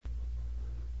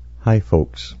Hi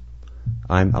folks,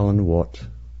 I'm Alan Watt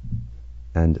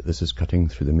and this is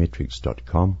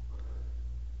cuttingthroughthematrix.com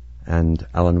and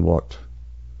Alan Watt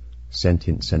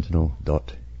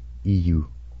sentientsentinel.eu.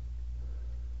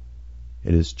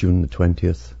 It is June the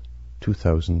 20th,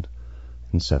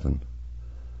 2007.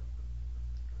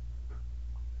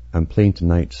 I'm playing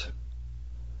tonight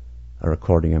a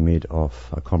recording I made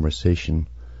of a conversation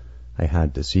I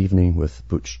had this evening with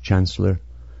Butch Chancellor,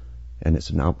 and it's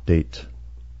an update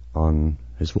on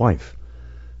his wife.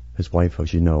 His wife,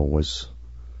 as you know, was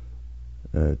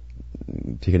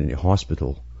taken into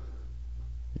hospital.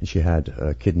 She had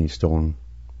a kidney stone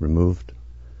removed,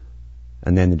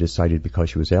 and then they decided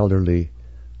because she was elderly,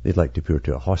 they'd like to put her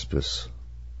to a hospice.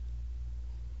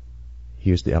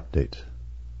 Here's the update.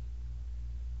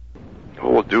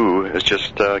 What we'll do is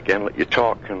just again let you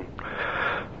talk, and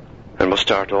we'll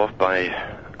start off by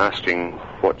asking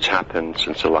what's happened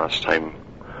since the last time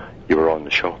you were on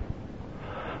the show.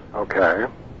 Okay,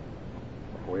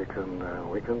 we can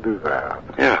do that.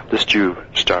 Yeah, just you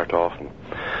start off and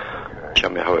tell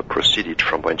me how it proceeded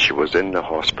from when she was in the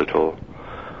hospital.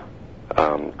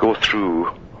 Go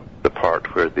through the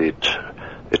part where they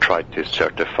tried to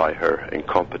certify her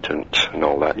incompetent and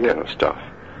all that kind of stuff.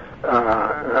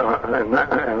 And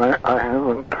I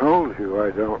haven't told you,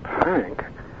 I don't think,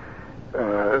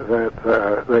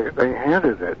 that they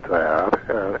handed it that,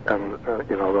 and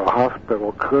the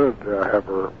hospital could have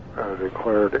her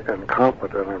declared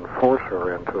incompetent and force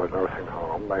her into a nursing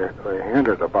home. They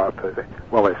handed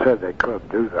they said they could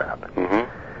do that. Mm-hmm.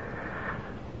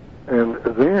 And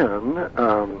then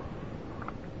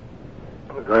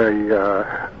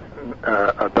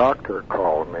a doctor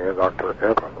called me, Dr.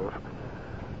 Evans,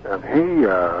 and he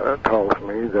told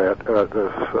me that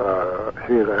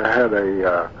she had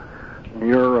a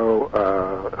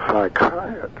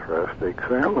neuropsychiatrist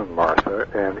examine Martha,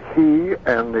 and he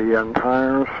and the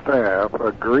entire staff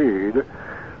agreed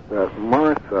that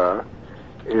Martha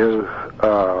is,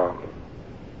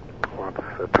 what's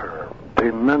the term?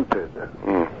 Demented.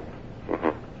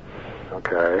 Mm-hmm.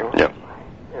 Okay? Yep.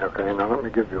 Okay, now let me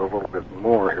give you a little bit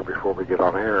more here before we get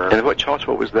on air. And which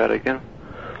hospital was that again?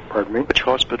 Pardon me? Which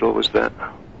hospital was that?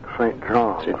 St.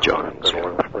 John's. St. John's,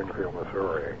 in Springfield,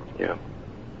 Missouri. Yeah.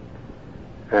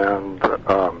 And,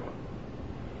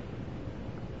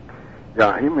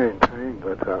 he maintained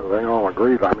that they all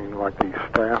agreed. I mean, like these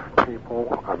staff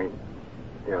people, and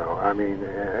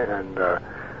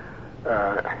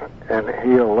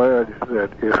he alleged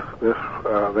that if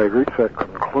they reached that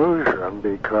conclusion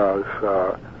because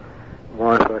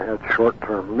Martha had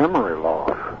short-term memory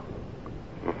loss.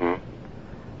 Mm-hmm.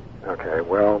 Okay,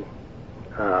 well,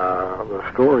 the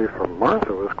story from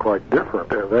Martha was quite different.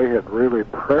 They had really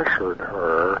pressured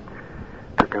her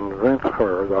to convince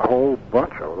her,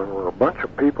 there were a bunch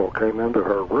of people came into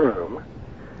her room.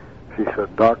 She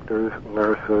said doctors,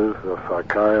 nurses, the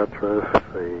psychiatrist,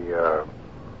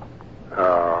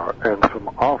 and some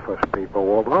office people.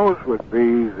 Well, those would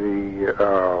be the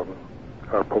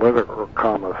political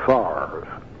commissars,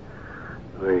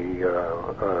 the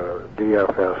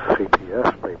DFS,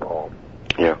 CPS people.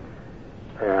 Yeah.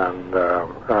 And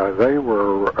they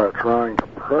were trying to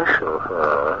pressure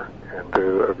her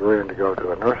into agreeing to go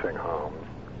to a nursing home.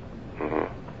 Mm-hmm.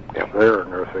 Yeah. Their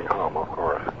nursing home, of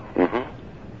course. Mm-hmm.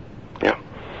 Yeah.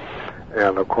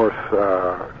 And, of course,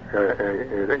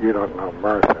 you don't know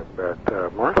Martha, but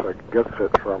Martha gets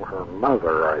it from her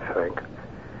mother, I think.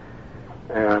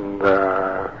 And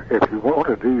if you want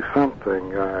to do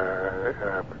something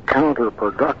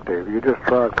counterproductive, you just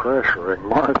try pressuring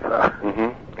Martha.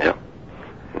 Mm-hmm. Yeah.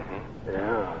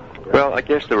 Yeah. Well, I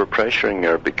guess they were pressuring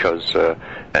her because,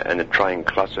 and try and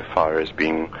classify her as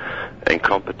being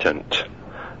incompetent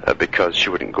because she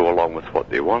wouldn't go along with what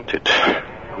they wanted.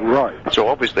 Right. So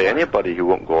obviously anybody who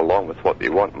won't go along with what they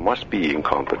want must be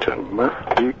incompetent.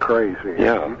 Must be crazy.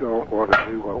 Yeah. You don't want to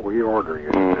do what we order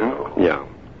you to do. Yeah.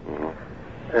 Mm-hmm.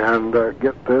 And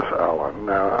get this, Alan.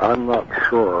 Now, I'm not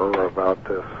sure about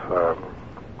this,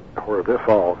 where this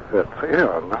all fits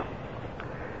in.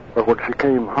 But when she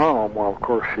came home, well, of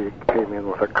course, she came in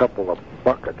with a couple of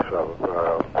buckets of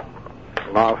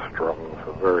nostrums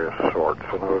of various sorts.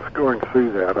 And I was going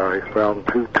through that. I found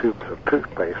 2 tubes of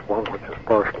toothpaste, one which is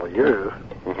partially used,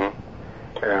 Mm-hmm.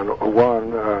 and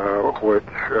one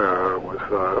which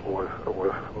was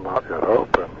not yet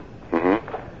open. Mm-hmm.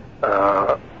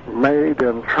 Made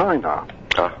in China.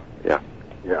 Yeah.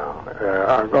 Yeah.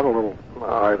 I've got a little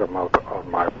item on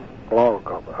my blog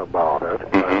about it.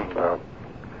 Mm-hmm.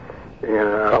 And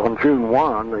on June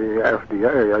 1, the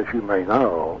FDA, as you may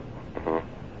know,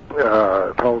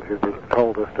 Mm-hmm. told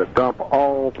told us to dump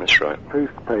all That's right.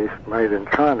 toothpaste made in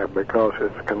China because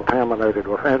it's contaminated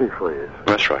with antifreeze.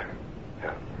 That's right.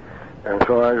 And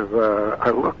so I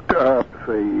looked up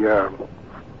the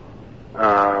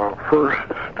first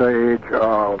stage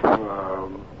of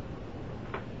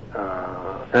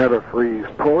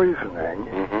antifreeze poisoning.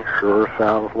 Mm-hmm. Sure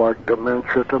sounds like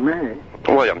dementia to me.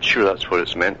 Well, I'm sure that's what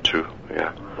it's meant to.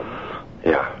 Yeah.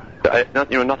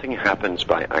 Nothing happens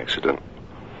by accident.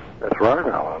 That's right,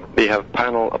 Alan. They have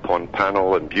panel upon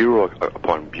panel and bureau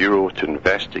upon bureau to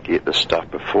investigate this stuff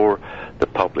before the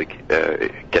public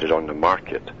get it on the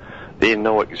market. They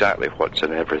know exactly what's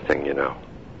in everything,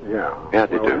 Yeah,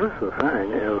 they do. Here's the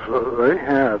thing, is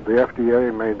the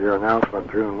FDA made their announcement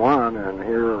June 1, and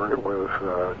here it was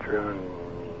June,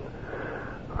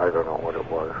 I don't know what it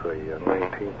was, the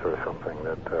 19th or something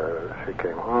that she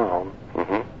came home.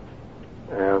 Mm-hmm.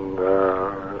 And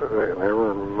they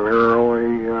were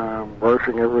merely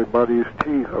brushing everybody's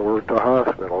teeth over at the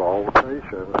hospital, all the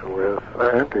patients, with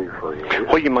antifreeze.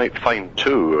 What you might find,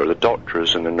 too, are the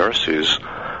doctors and the nurses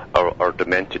are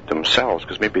demented themselves,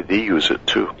 because maybe they use it,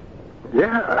 too.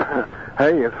 Yeah.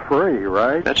 Hey, it's free,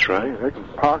 right? That's right. They can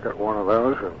pocket one of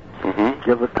those and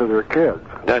give it to their kids.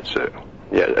 That's it.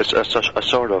 Yeah, it's a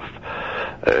sort of,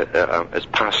 it's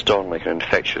passed on like an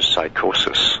infectious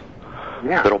psychosis.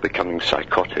 Yeah. They're all becoming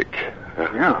psychotic.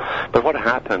 Yeah. But what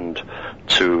happened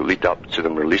to lead up to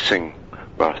them releasing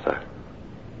Martha?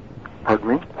 Pardon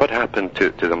me? What happened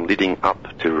to them leading up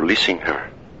to releasing her?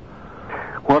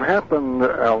 What happened,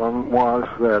 Alan, was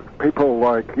that people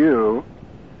like you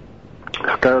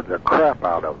scared the crap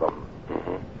out of them.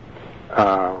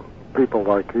 Mm-hmm. People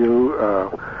like you.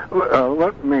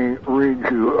 Let me read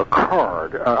you a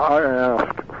card. I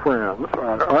asked friends,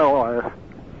 I asked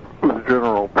the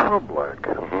general public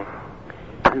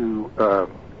to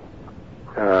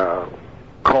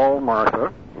call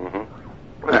Martha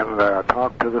and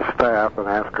talk to the staff and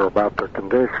ask her about their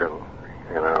condition.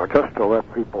 Just to let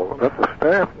the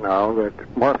staff know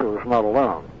that Martha was not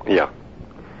alone. Yeah.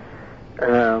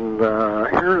 And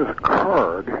here's a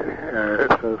card.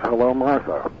 It says, "Hello,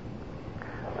 Martha.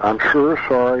 I'm sure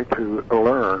sorry to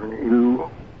learn you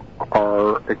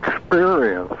are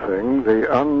experiencing the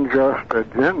unjust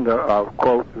agenda of,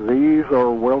 quote, these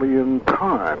Orwellian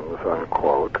times,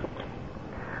 unquote.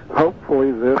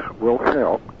 Hopefully this will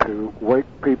help to wake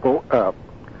people up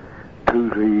to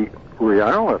the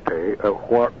reality of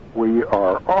what we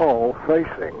are all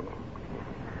facing.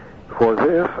 For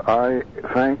this, I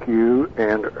thank you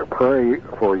and pray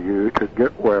for you to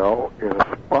get well in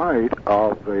spite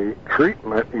of the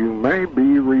treatment you may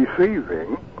be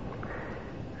receiving,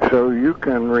 so you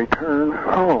can return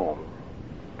home.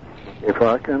 If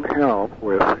I can help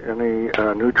with any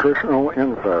nutritional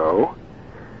info,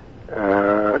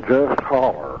 just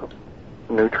holler.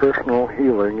 Nutritional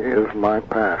healing is my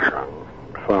passion."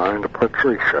 Signed,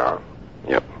 Patricia.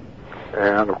 Yep.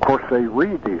 And, of course, they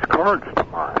read these cards to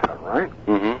Martha, right?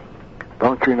 Mm-hmm.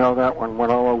 Don't you know that one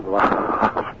went all over the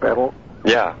hospital?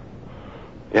 Yeah.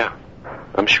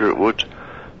 I'm sure it would.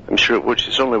 It's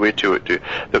the only way to do.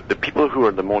 The people who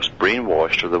are the most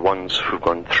brainwashed are the ones who've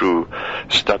gone through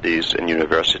studies in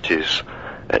universities.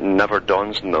 It never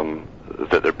dawns on them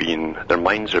that their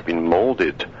minds are being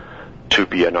molded to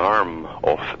be an arm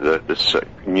of this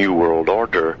new world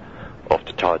order of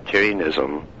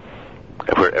totalitarianism,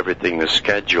 where everything is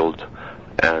scheduled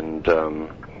and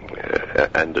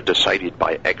decided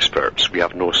by experts. We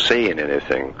have no say in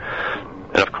anything.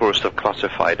 And of course, they've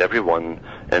classified everyone.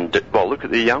 And look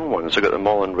at the young ones. Look at them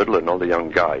all in Riddler and all the young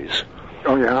guys.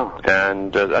 Oh yeah.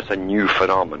 And that's a new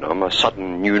phenomenon, a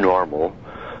sudden new normal.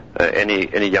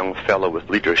 Any young fellow with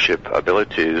leadership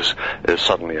abilities is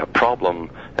suddenly a problem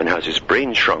and has his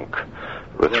brain shrunk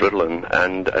with Ritalin,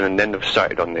 and then they've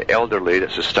started on the elderly.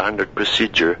 That's a standard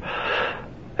procedure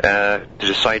to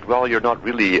decide, well, you're not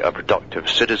really a productive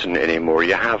citizen anymore.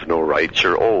 You have no rights.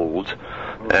 You're old,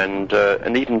 and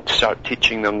even start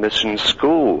teaching them this in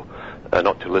school,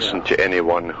 not to listen to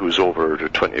anyone who's over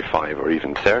 25 or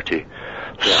even 30.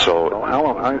 Yeah. So, well,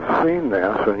 Alan, I've seen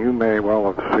this, and you may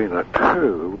well have seen it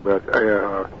too, but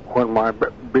when my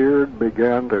beard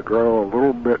began to grow a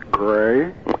little bit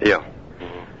gray,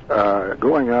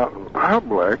 going out in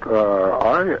public,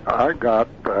 I got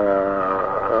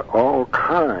all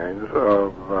kinds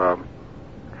of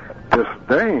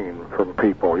disdain from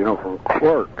people, from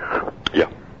clerks. Yeah.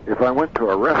 If I went to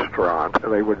a restaurant,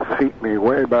 they would seat me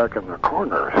way back in the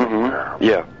corner.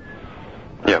 Yeah.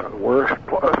 Worst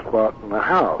spot in the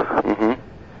house.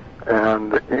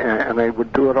 And they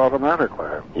would do it automatically.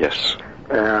 Yes.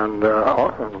 And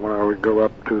often when I would go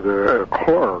up to the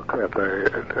clerk at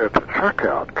the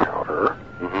checkout counter,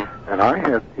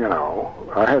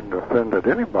 I hadn't offended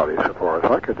anybody so far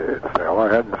as I could tell.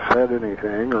 I hadn't said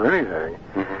anything or anything.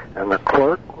 Mm-hmm. And the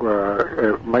clerk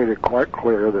made it quite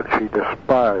clear that she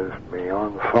despised me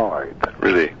on sight.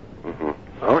 Really? Mm-hmm.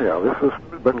 Oh, yeah, this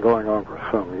has been going on for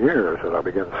some years that I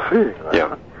began seeing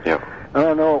that. Yeah. And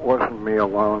I know it wasn't me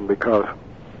alone because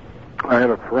I had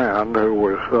a friend who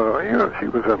was, she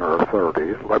was in her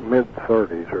 30s, like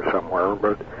mid-30s or somewhere,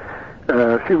 but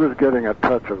she was getting a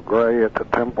touch of gray at the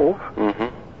temples, mm-hmm.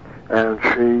 and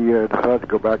she decided to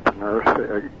go back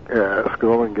to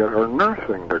school and get her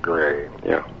nursing degree.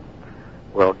 Yeah.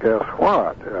 Well, guess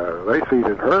what? They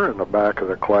seated her in the back of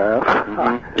the class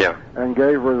mm-hmm. Yeah. and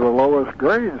gave her the lowest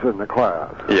grades in the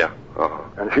class. Yeah. Uh-huh.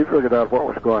 And she figured out what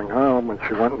was going on when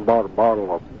she went and bought a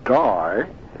bottle of dye,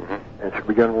 mm-hmm. and she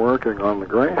began working on the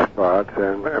gray spots,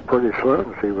 and pretty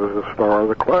soon she was the star of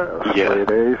the class. Yeah.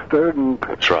 Straight A student.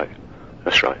 That's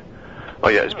right. Oh,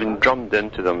 yeah, it's been drummed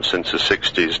into them since the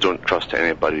 60s, don't trust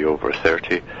anybody over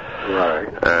 30. Right.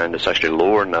 And it's actually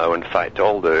lower now. In fact,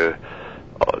 all the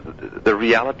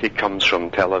reality comes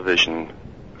from television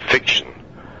fiction.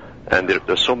 And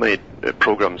there's so many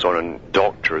programs on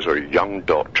doctors or young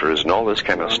doctors and all this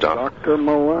kind of stuff. Dr.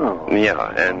 Malone. Yeah,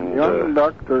 and young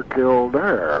Dr.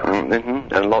 Kildare.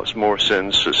 Mm-hmm. And lots more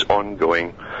since is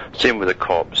ongoing. Same with the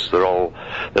cops.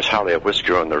 There's hardly a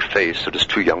whisker on their face. They're just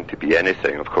too young to be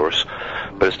anything, of course.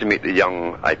 But it's to make the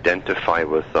young identify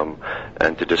with them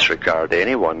and to disregard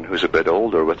anyone who's a bit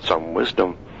older with some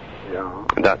wisdom. Yeah.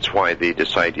 And that's why they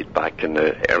decided back in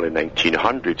the early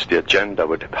 1900s the agenda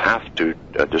would have to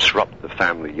disrupt the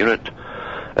family unit,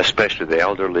 especially the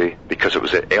elderly, because it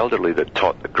was the elderly that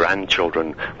taught the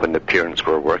grandchildren when the parents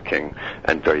were working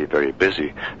and very, very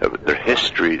busy. Their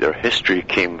history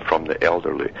came from the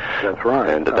elderly. That's right.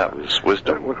 And that was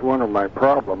wisdom. That was one of my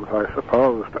problems, I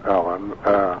suppose, Alan.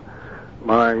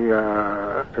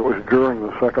 It was during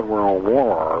the Second World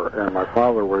War, and my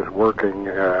father was working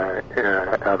at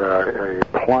a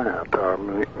plant, a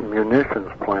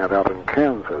munitions plant out in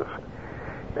Kansas.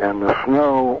 And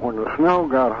when the snow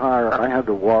got higher, I had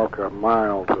to walk a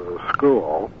mile to the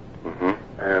school,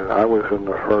 mm-hmm. and I was in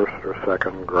the first or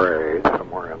second grade,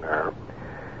 somewhere in there.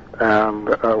 And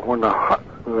when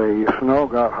the snow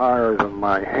got higher than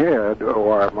my head,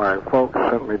 my folks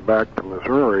sent me back to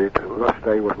Missouri to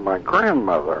stay with my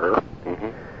grandmother,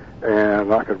 mm-hmm.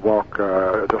 and I could walk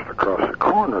just across the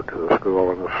corner to the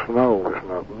school, and the snow was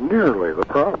not nearly the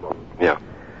problem. Yeah.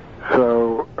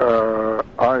 So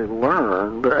I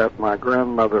learned at my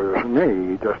grandmother's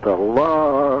knee just a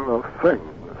lot of things.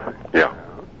 Yeah.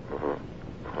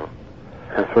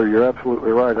 And so you're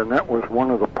absolutely right, and that was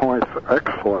one of the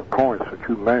excellent points that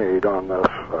you made on this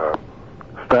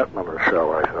Statmiller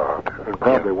show, I thought, and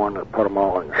probably one that put them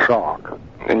all in shock.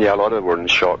 And yeah, a lot of them were in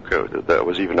shock that I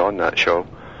was even on that show.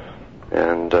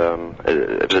 And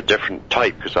it was a different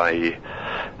type, because I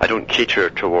don't cater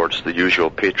towards the usual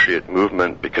patriot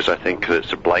movement, because I think that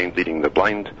it's the blind leading the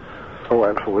blind. Oh,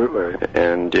 absolutely.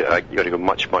 And you got to go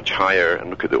much, much higher and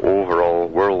look at the overall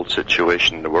world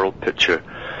situation, the world picture,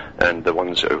 and the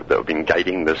ones that have been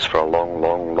guiding this for a long,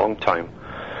 long, long time,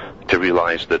 to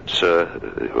realize that,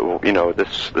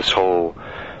 this whole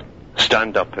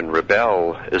stand up and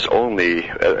rebel is it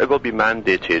will be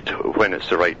mandated when it's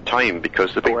the right time,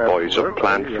 because the big boys have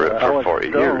planned for it for 40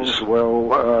 years.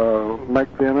 Will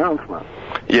make the announcement.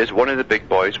 Yes, one of the big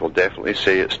boys will definitely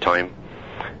say it's time.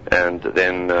 And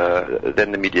then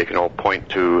the media can all point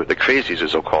to the crazies,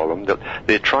 as they'll call them.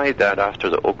 They tried that after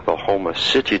the Oklahoma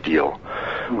City deal.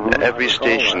 Mm-hmm. Every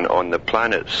station on the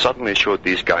planet suddenly showed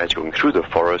these guys going through the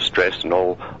forest dressed in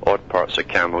all odd parts of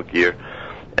camel gear.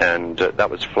 And that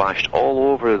was flashed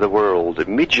all over the world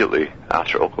immediately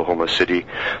after Oklahoma City,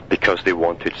 because they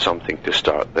wanted something to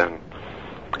start then.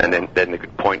 And then they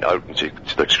could point out and say,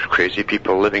 there's crazy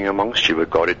people living amongst you. We've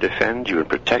got to defend you and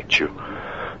protect you.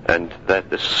 And that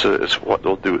this is what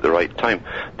they'll do at the right time.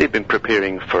 They've been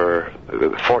preparing for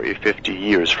 40, 50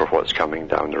 years for what's coming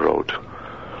down the road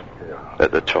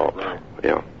at the top.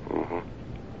 Yeah. Mm-hmm.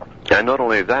 And not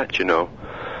only that, the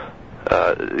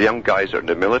young guys that are in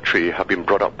the military have been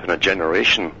brought up in a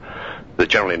generation that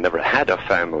generally never had a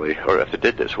family, or if they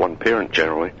did, it's one parent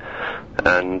generally.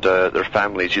 And their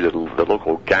family's either the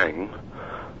local gang,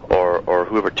 or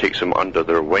whoever takes them under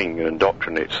their wing and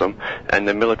indoctrinates them, and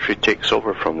the military takes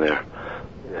over from there.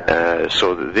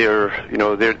 So they're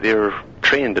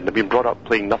trained, and they've been brought up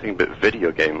playing nothing but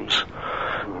video games,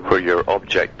 where your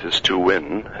object is to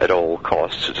win at all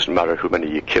costs. It doesn't matter how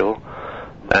many you kill,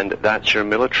 and that's your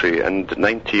military. And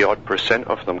 90%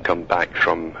 of them come back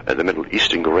from the Middle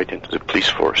East and go right into the police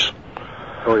force.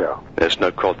 Oh, yeah. It's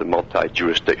now called the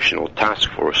Multi-Jurisdictional Task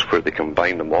Force, where they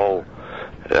combine them all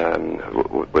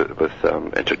with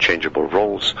interchangeable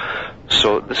roles.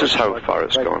 So this is how far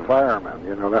it's gone. Firemen,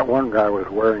 you know, that one guy was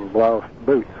wearing blouse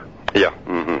boots. Yeah,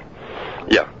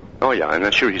 yeah. Oh, yeah, and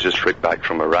I'm sure he's just right back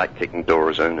from Iraq, kicking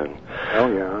doors in and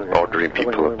ordering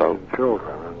people about.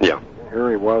 Children. Yeah. Here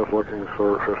he was looking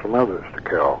for some others to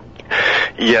kill.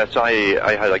 Yes, I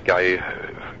had a guy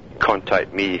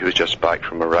contact me who's just back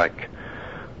from Iraq,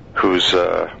 he's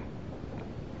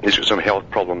got some health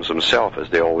problems himself, as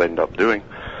they all end up doing.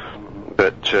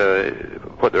 But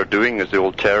what they're doing is the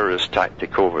old terrorist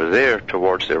tactic over there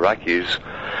towards the Iraqis,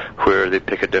 where they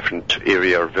pick a different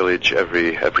area or village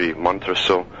every month or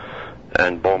so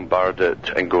and bombard it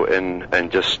and go in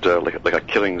and just like a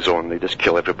killing zone. They just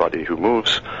kill everybody who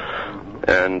moves,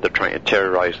 and they're trying to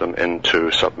terrorize them into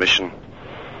submission.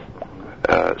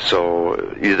 So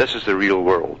this is the real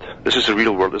world. This is the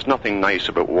real world. There's nothing nice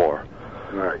about war.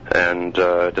 Right. And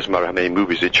it doesn't matter how many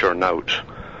movies they churn out.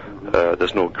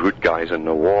 There's no good guys in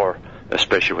the war,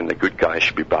 especially when the good guys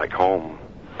should be back home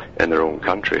in their own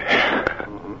country.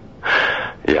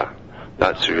 Yeah,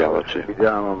 that's the reality. Be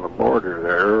down on the border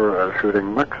there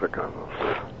shooting Mexicans.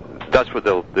 That's what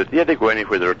they go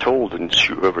anywhere they're told and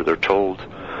shoot whoever they're told.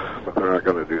 But they're not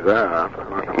going to do that. They're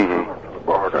not going to go to the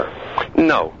border.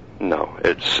 No,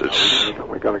 it's...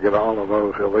 We're going to get all of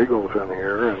those illegals in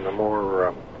here, and the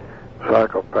more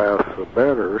psychopaths the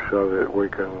better, so that we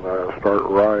can start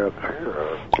riots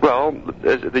here. Well,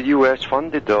 the U.S.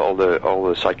 funded all the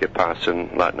psychopaths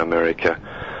in Latin America.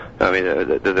 I mean,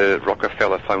 the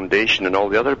Rockefeller Foundation and all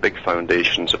the other big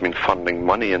foundations have been funding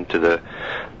money into the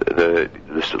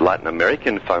Latin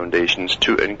American foundations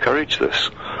to encourage this.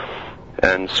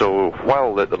 And so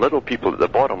while the little people at the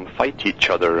bottom fight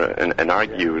each other and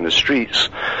argue in the streets,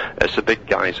 it's the big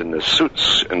guys in the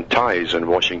suits and ties in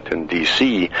Washington,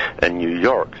 D.C. and New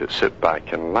York that sit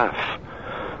back and laugh.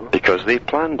 Because they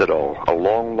planned it all a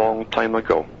long, long time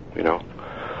ago, you know.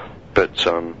 But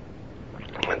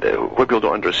what people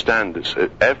don't understand is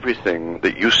that everything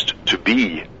that used to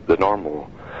be the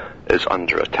normal is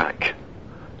under attack.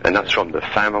 And that's from the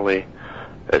family,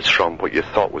 it's from what you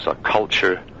thought was a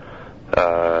culture.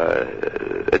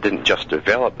 It didn't just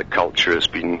develop, the culture has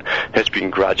been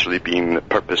gradually being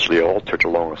purposely altered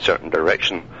along a certain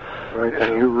direction. Right,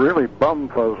 and you really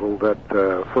bum-puzzled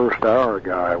that first hour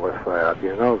guy with that.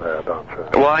 You know that, don't you?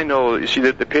 Well, I know. You see,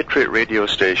 the Patriot radio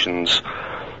stations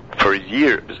for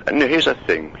years, and here's a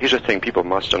thing people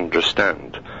must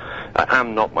understand.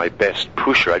 I'm not my best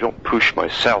pusher. I don't push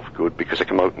myself good because I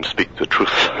come out and speak the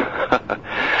truth.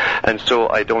 And so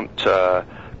I don't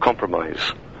compromise.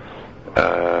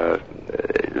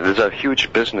 There's a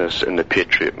huge business in the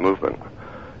Patriot movement.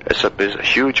 It's a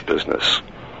huge business,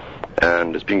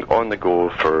 and it's been on the go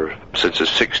since the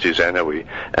 60s anyway.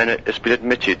 And it's been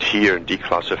admitted here and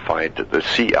declassified that the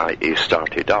CIA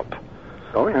started up.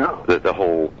 Oh yeah. The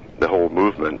whole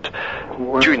movement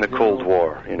during the Cold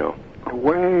War, you know.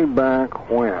 Way back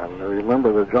when,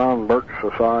 remember the John Birch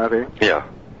Society? Yeah.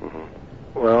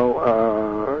 Well,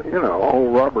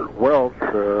 old Robert Welch, he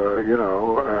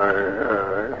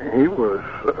was,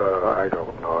 I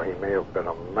don't know, he may have been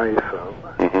a Mason.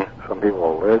 Some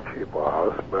people allege he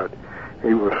was, but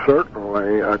he was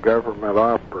certainly a government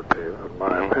operative, in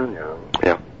my opinion.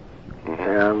 Yeah.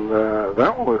 And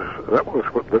that was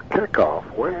what the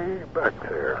kickoff way back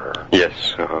there.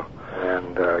 Yes.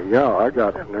 And I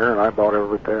got in there and I bought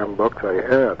every damn book they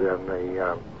had, and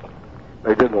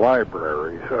they did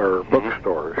libraries or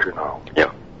bookstores, you know.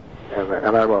 Yeah.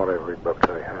 And I bought every book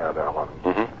they had, Alan.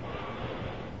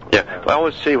 Yeah. I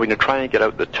always say when you're trying to get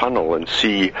out the tunnel and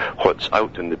see what's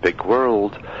out in the big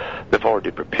world, they've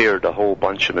already prepared a whole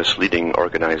bunch of misleading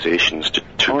organizations to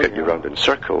get you around in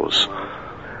circles.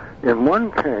 In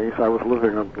one case, I was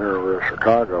living up near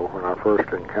Chicago when I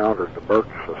first encountered the Birch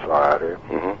Society,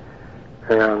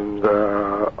 and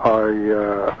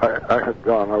I had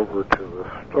gone over to the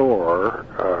store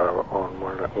on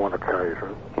one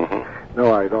occasion.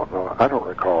 No, I don't know. I don't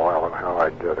recall, Alan, how I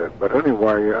did it. But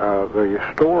anyway, the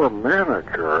store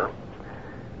manager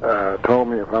told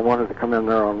me if I wanted to come in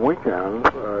there on weekends,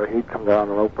 he'd come down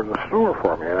and open the store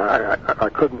for me. And I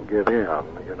couldn't get in,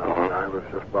 you know. And I was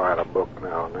just buying a book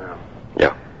now and then.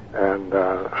 Yeah. And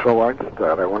so I did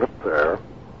that. I went up there,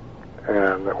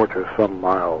 and which is some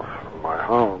miles from my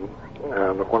home.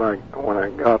 And when I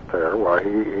got there, well,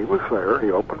 he was there.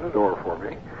 He opened the door for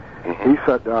me. He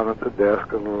sat down at the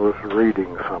desk and was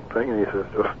reading something, and he says,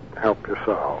 "Just help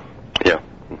yourself." Yeah.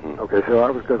 Okay, so I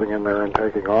was getting in there and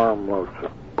taking armloads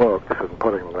of books and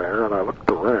putting them there, and I looked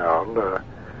around,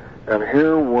 And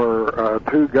here were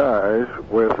two guys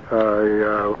with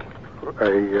a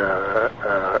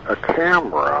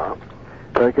camera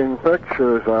taking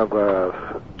pictures of us.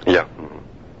 Yeah.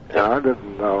 And I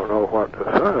didn't know what to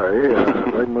say.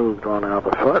 They moved on out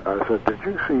of sight. I said, "Did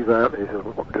you see that?" He said,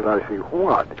 "Did I see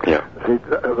what?" Yeah. See,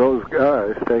 those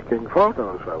guys taking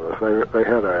photos of us. They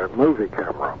had a movie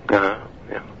camera. Uh-huh.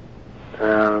 Yeah.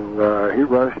 And he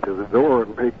rushed to the door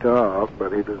and peeked up,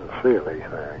 but he didn't see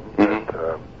anything. Mm-hmm.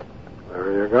 But,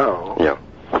 there you go. Yeah.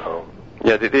 So,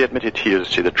 yeah, they admitted here,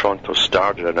 see, the Toronto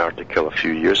Star did an article a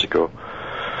few years ago,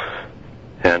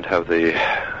 and how the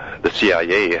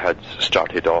CIA had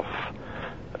started off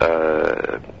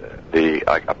a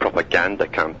propaganda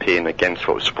campaign against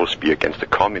what was supposed to be against the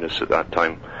communists at that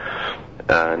time,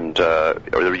 and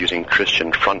they were using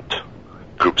Christian Front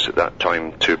groups at that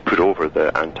time to put over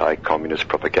the anti-communist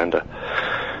propaganda.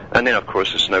 And then, of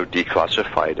course, it's now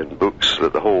declassified in books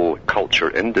that the whole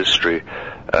culture industry,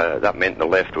 that meant the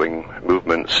left-wing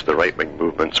movements, the right-wing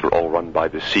movements, were all run by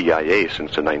the CIA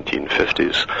since the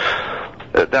 1950s.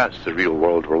 That's the real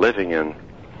world we're living in.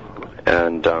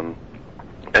 And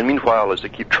meanwhile, as they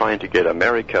keep trying to get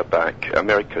America back,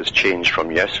 America's changed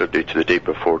from yesterday to the day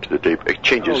before to the day. It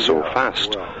changes so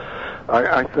fast. Well,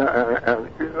 I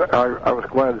was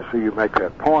glad to see you make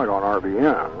that point on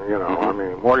RBN. You know, Mm-hmm. I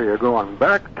mean, what are you going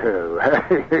back to?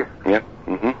 Hey, Yeah.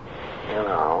 Mm-hmm. you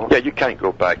know. Yeah, you can't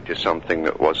go back to something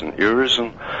that wasn't yours,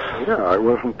 and Yeah, I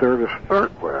wasn't there to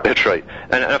start with. that's right.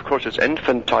 And of course, it's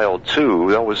infantile too.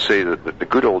 We always say that the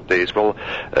good old days. Well,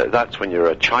 that's when you're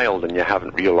a child and you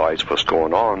haven't realized what's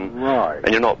going on, Right.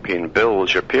 and you're not paying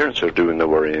bills. Your parents are doing the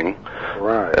worrying.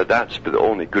 Right. That's the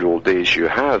only good old days you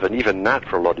have, and even that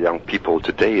for a lot of young people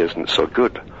today isn't so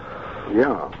good.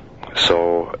 Yeah.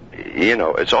 So, you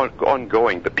know, it's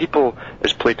ongoing. But people,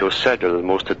 as Plato said, are the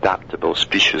most adaptable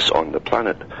species on the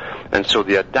planet. And so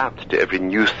they adapt to every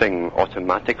new thing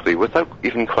automatically without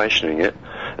even questioning it,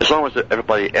 as long as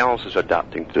everybody else is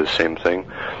adapting to the same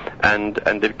thing. And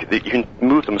you can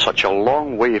move them such a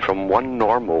long way from one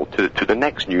normal to the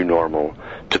next new normal,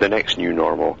 to the next new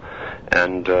normal.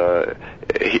 And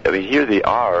here they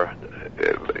are,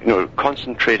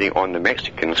 concentrating on the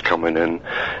Mexicans coming in,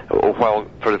 while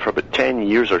for about 10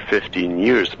 years or 15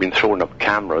 years they've been throwing up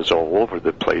cameras all over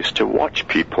the place to watch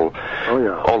people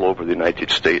all over the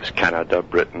United States, Canada,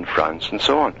 Britain, France, and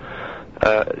so on.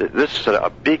 This is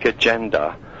a big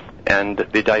agenda, and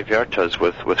they divert us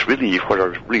with really what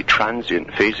are really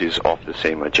transient phases of the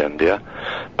same agenda,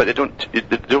 but they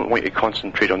don't want you to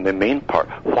concentrate on the main part.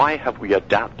 Why have we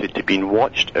adapted to being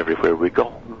watched everywhere we go?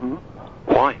 Mm-hmm.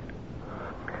 Why?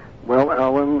 Well,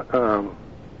 Alan,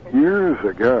 years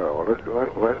ago, let's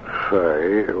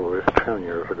say it was 10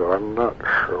 years ago, I'm not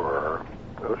sure,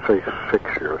 let's say 6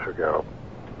 years ago,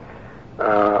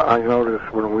 I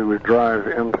noticed when we would drive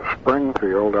into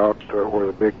Springfield out where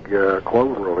the big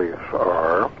clover leaves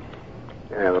are,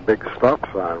 and a big stop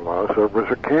sign was, there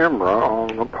was a camera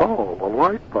on the pole, a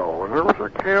light pole, and there was a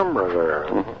camera there.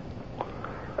 Mm-hmm.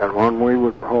 And when we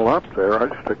would pull up there,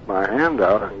 I'd stick my hand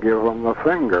out and give them the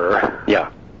finger.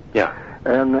 Yeah. Yeah.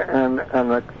 And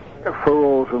the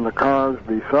fools in the cars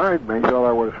beside me thought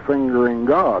I was fingering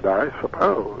God, I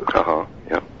suppose. Uh-huh.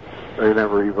 Yeah. They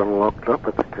never even looked up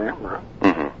at the camera.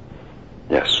 Mm-hmm.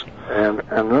 Yes. And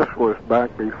this was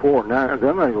back before. Now,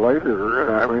 then they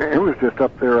later, I mean, it was just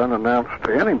up there unannounced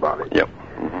to anybody. Yep.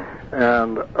 Mm-hmm.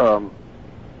 And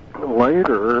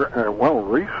later,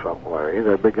 recently,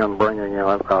 they began bringing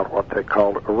out what they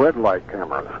called red light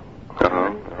cameras. Uh-huh.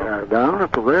 Down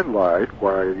at the red light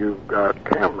where you've got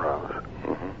cameras.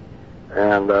 Mm-hmm.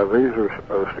 And these are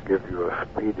supposed to give you a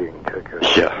speeding ticket.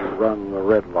 Yeah. You run the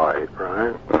red light,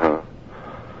 right? Uh-huh.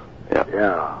 Yeah.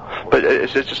 Yeah. But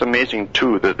it's just amazing,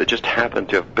 too, that they just happen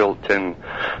to have built in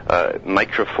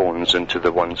microphones into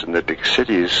the ones in the big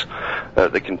cities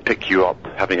that can pick you up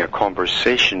having a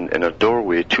conversation in a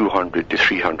doorway 200 to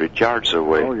 300 yards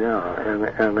away. Oh, yeah.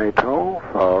 And they told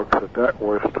folks that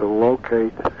was to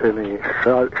locate any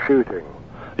shooting.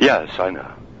 Yes, I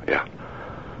know. Yeah.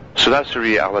 So that's the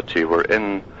reality. We're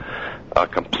in a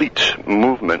complete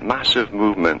movement, massive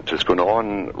movement that's going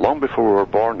on long before we were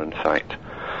born, in fact.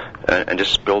 And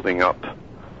just building up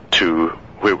to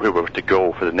where we're to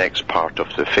go for the next part of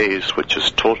the phase, which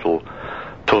is total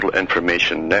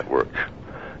information network.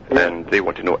 Yeah. And they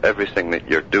want to know everything that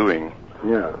you're doing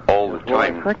all the time. Well,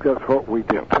 I think that's what we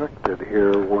detected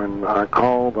here when I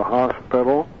called the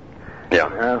hospital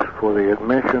and asked for the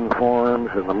admission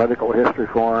forms and the medical history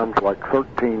forms, like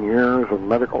 13 years of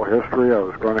medical history I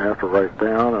was going to have to write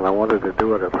down, and I wanted to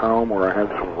do it at home where I had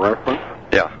some reference.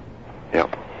 Yeah, yeah.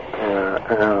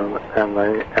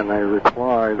 and they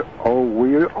replied, "Oh,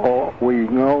 we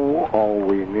know all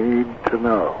we need to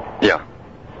know." Yeah.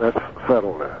 Let's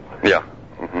settle that. Yeah.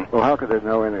 Mm-hmm. Well, how could they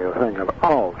know anything at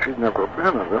all? She'd never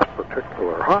been in this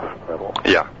particular hospital.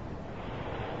 Yeah.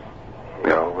 You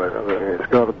know,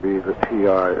 it's got to be the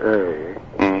TIA.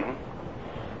 Mm-hmm.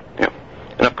 Yeah.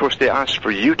 And of course, they asked for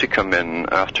you to come in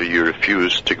after you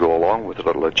refused to go along with the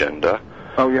little agenda.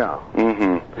 Oh, yeah.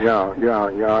 Mm-hmm.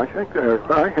 Yeah. I think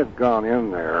if I had gone in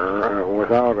there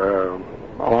without an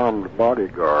armed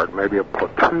bodyguard, maybe a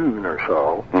platoon or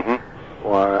so, mm-hmm.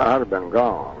 why, I'd have been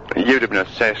gone. You'd have been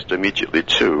assessed immediately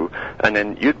too, and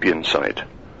then you'd be inside.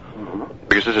 Mm-hmm.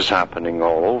 Because this is happening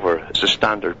all over. It's a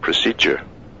standard procedure.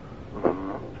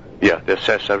 Mm-hmm. Yeah, they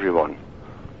assess everyone.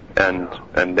 And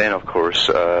then, of course,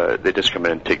 they just come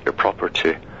in and take your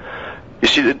property. You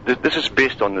see, this is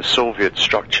based on the Soviet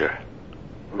structure,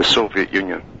 the Soviet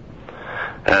Union.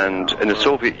 And in the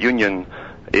Soviet Union,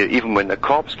 even when the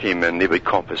cops came in, they would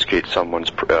confiscate someone's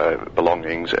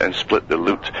belongings and split the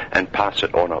loot and pass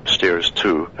it on upstairs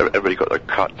too. Everybody got their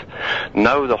cut.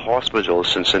 Now the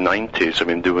hospitals, since the 90s, have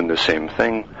been doing the same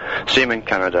thing. Same in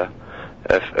Canada.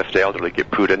 If the elderly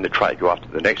get put in, they try to go after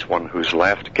the next one who's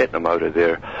left, get them out of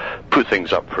there, put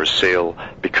things up for sale,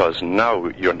 because now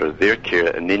you're under their care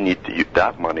and they need to use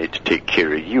that money to take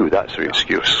care of you. That's their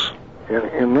excuse.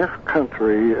 In this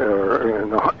country, in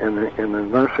the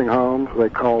nursing homes, they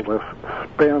call this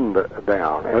spend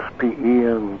down,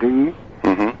 S-P-E-N-D,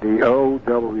 mm-hmm.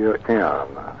 D-O-W-N,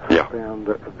 yeah. spend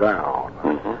down.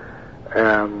 Mm-hmm.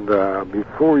 And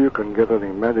before you can get any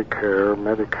Medicare,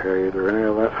 Medicaid, or any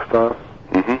of that stuff,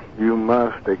 mm-hmm. you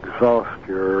must exhaust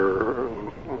your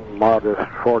modest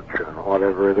fortune,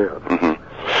 whatever it is.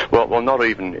 Mm-hmm. Well, not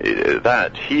even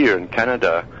that. Here in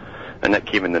Canada, and that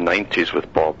came in the 90s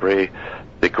with Bob Ray,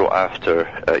 they go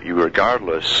after you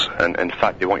regardless, and in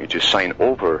fact they want you to sign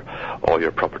over all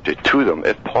your property to them,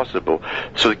 if possible.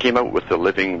 So they came out with the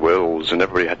living wills, and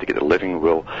everybody had to get a living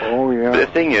will. Oh, yeah. But the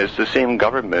thing is, the same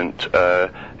government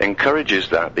encourages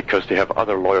that because they have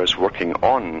other lawyers working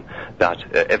on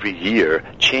that every year,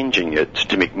 changing it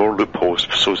to make more loopholes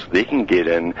so they can get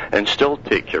in and still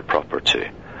take your property.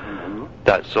 Mm-hmm.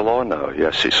 That's the law now,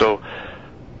 yes. So,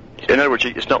 in other words,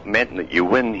 it's not meant that you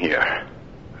win here.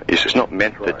 It's not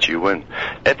meant that you win.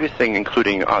 Everything,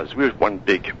 including us, we're one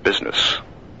big business,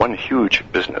 one huge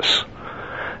business.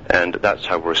 And that's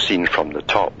how we're seen from the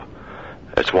top.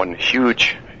 It's one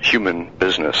huge human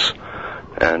business.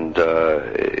 And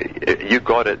you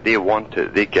got it, they want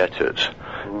it, they get it.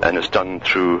 And it's done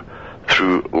through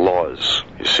laws,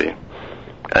 you see.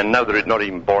 And now they're not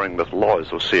even boring with laws,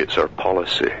 they'll say it's our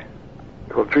policy.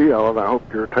 Well, gee, Alan, I hope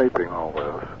you're taping all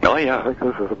this. Oh, yeah. I think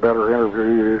this is a better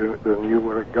interview than you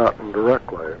would have gotten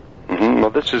directly. Mm-hmm.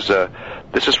 Well, this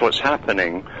is what's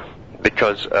happening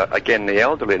because, again, the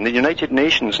elderly, and the United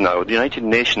Nations now, the United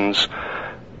Nations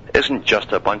isn't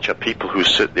just a bunch of people who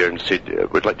sit there and say,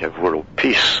 we'd like to have world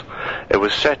peace. It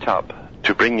was set up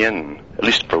to bring in, at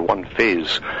least for one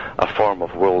phase, a form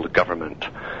of world government.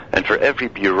 And for every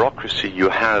bureaucracy you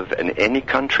have in any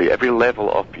country, every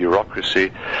level of bureaucracy,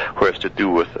 where it's to do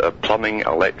with plumbing,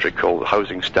 electrical,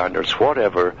 housing standards,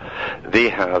 whatever, they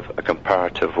have a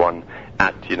comparative one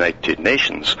at the United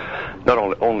Nations.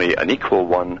 Not only an equal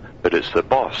one, but it's the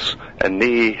boss. And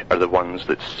they are the ones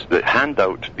that hand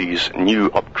out these new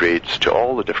upgrades to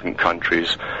all the different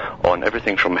countries on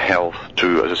everything from health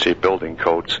to, as I say, building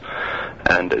codes.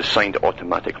 And it's signed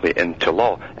automatically into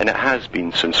law. And it has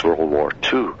been since World War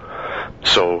II.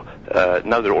 So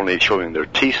now they're only showing their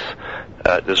teeth.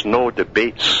 There's no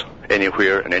debates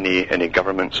anywhere in any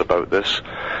governments about this.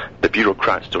 The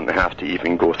bureaucrats don't have to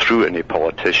even go through any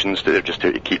politicians. They're just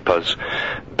there to keep us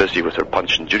busy with their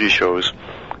Punch and Judy shows.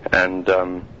 And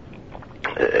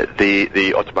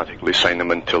they automatically sign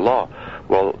them into law.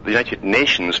 Well, the United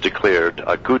Nations declared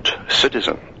a good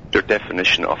citizen. Their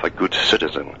definition of a good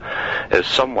citizen is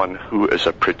someone who is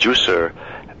a producer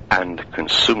and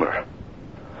consumer.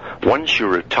 Once you're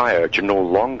retired, you're no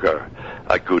longer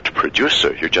a good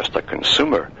producer, you're just a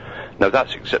consumer. Now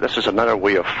this is another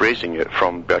way of phrasing it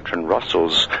from Bertrand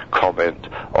Russell's comment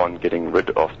on getting rid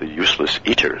of the useless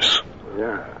eaters.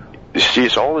 Yeah. You see,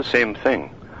 it's all the same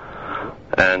thing.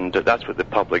 And that's what the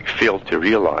public failed to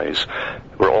realize.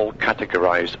 We're all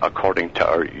categorized according to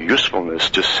our usefulness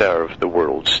to serve the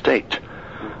world state.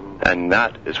 And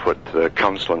that is what the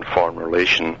Council on Foreign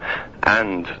Relations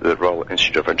and the Royal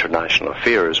Institute of International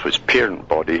Affairs, which parent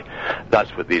body,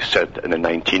 that's what they said in the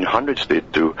 1900s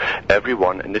they'd do.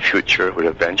 Everyone in the future would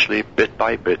eventually, bit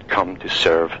by bit, come to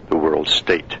serve the world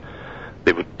state.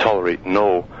 They would tolerate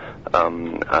no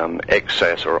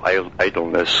excess or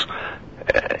idleness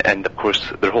And of course,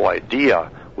 their whole idea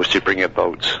was to bring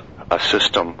about a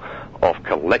system of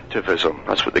collectivism.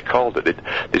 That's what they called it.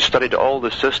 They studied all the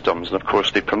systems, and of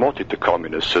course they promoted the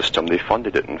communist system. They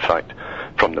funded it, in fact,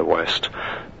 from the West.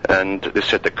 And they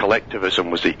said that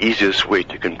collectivism was the easiest way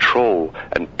to control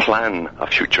and plan a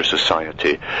future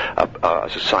society, a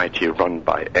society run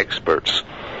by experts.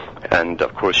 And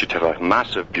of course you'd have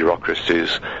massive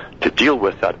bureaucracies to deal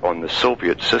with that on the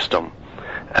Soviet system.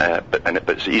 But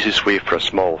it's the easiest way for a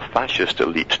small fascist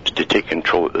elite to take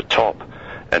control at the top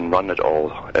and run it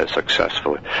all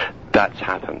successfully. That's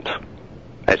happened.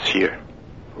 It's here.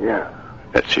 Yeah.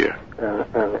 It's here. And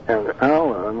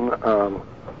Alan,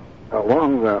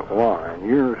 along that line,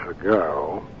 years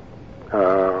ago,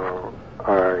 I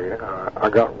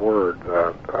got word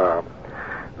that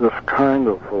this kind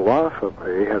of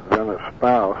philosophy had been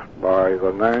espoused by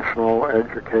the National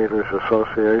Educators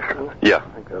Association. Yeah. I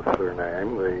think that's their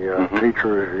name, the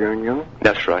Teachers Union.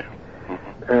 That's right.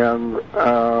 And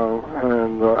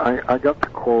I got the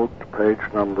quote, the page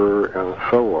number, and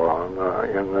so on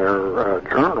in their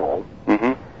journal.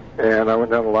 And I went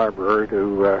down to the library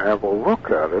to have a look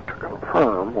at it to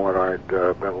confirm what I'd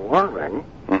been learning.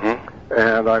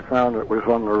 And I found it was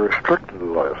on the restricted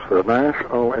list. The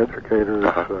National Educators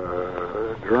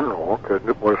Journal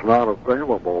was not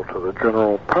available to the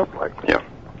general public. Yeah.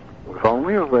 It was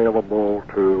only available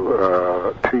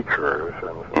to teachers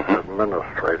and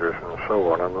administrators and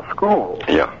so on in the schools.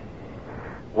 Yeah.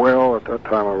 Well, at that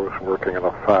time I was working in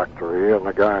a factory, and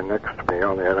the guy next to me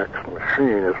on the NX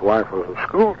machine, his wife was a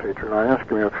school teacher, and I asked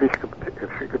him if she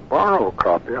could borrow a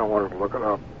copy. I wanted to look it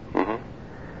up.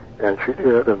 And she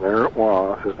did, and there it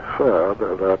was. It said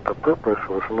that the purpose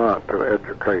was not to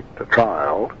educate the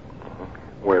child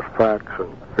with facts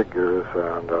and figures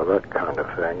and that kind of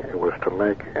thing. It was to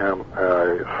make him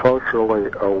a socially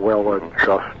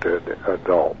well-adjusted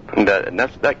adult. And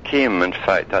that came, in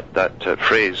fact, that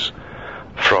phrase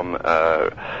from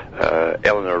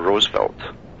Eleanor Roosevelt.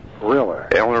 Really?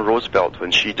 Eleanor Roosevelt,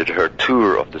 when she did her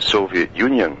tour of the Soviet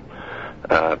Union,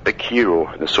 big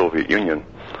hero in the Soviet Union,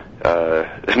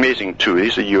 amazing tour.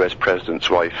 He's the U.S. president's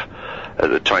wife at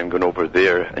the time, going over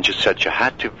there, and she said she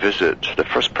had to visit. The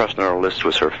first person on her list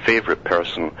was her favorite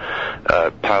person,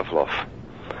 Pavlov,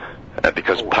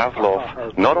 because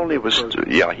Pavlov not only was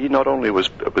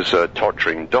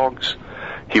torturing dogs,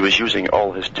 he was using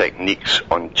all his techniques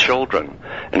on children.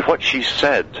 And what she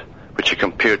said, which she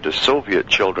compared the Soviet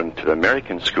children to the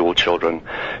American school children,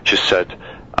 she said,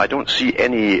 I don't see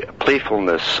any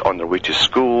playfulness on their way to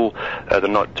school. They're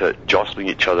not jostling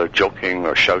each other, joking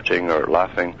or shouting or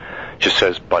laughing. She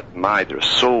says, but they're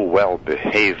so well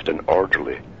behaved and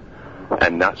orderly.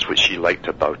 And that's what she liked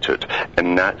about it.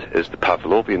 And that is the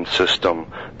Pavlovian system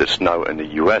that's now in the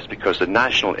U.S., because the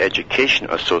National Education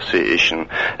Association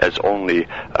is only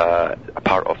a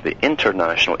part of the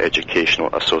International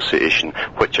Educational Association,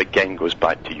 which again goes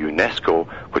back to UNESCO,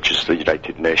 which is the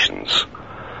United Nations.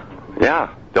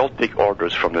 Yeah, they all take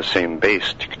orders from the same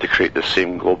base to create the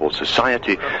same global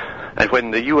society. And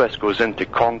when the U.S. goes in to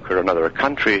conquer another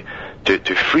country,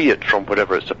 to free it from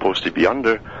whatever it's supposed to be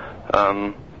under,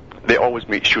 they always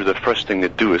make sure the first thing they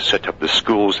do is set up the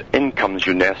schools. In comes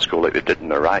UNESCO, like they did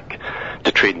in Iraq,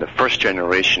 to train the first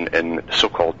generation in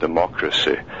so-called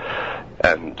democracy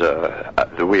and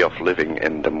the way of living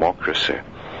in democracy.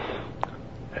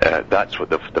 That's what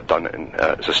they've done.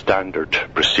 It's a standard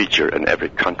procedure in every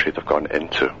country they've gone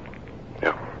into.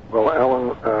 Yeah. Well,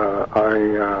 Alan,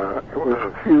 it was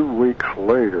a few weeks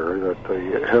later that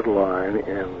the headline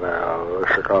in the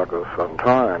Chicago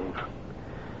Sun-Times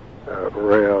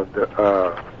read,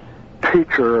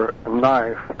 teacher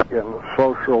knifed in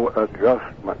social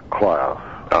adjustment class.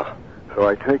 So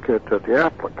I take it that the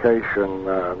application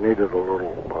needed a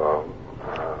little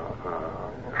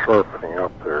sharpening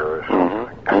up there or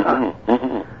something.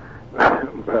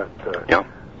 But yeah.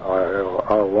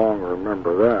 I'll long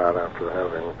remember that after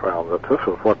having found that this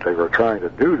is what they were trying to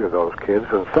do to those kids,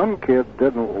 and some kids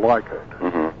didn't like it.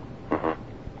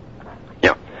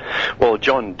 Yeah. Well,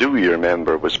 John Dewey,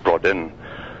 remember, was brought in,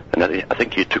 and I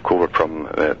think he took over from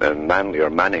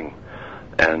Manning,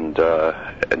 and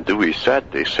Dewey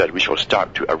said, they said, we shall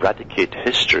start to eradicate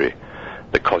history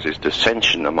that causes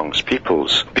dissension amongst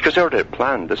peoples. Because they already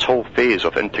planned this whole phase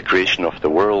of integration of the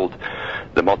world,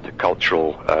 the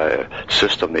multicultural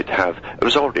system they'd have. It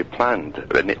was already planned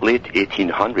in the late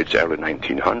 1800s, early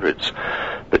 1900s.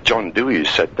 But John Dewey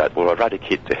said that we'll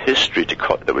eradicate the history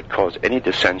that would cause any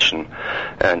dissension,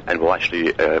 and will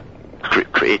actually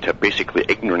create a basically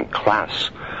ignorant class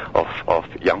of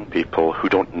young people who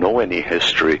don't know any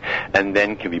history and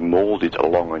then can be molded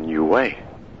along a new way.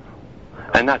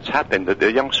 And that's happened.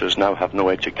 The youngsters now have no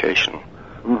education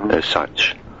as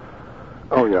such.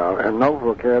 Oh, yeah, and no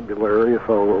vocabulary,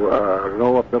 so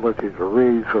no ability to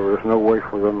read, so there's no way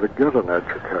for them to get an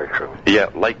education. Yeah,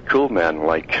 like cool men,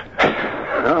 like...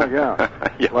 Oh, yeah.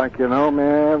 Yeah. Like,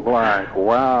 man, like,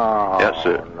 wow. Yes,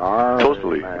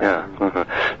 totally, man. Yeah.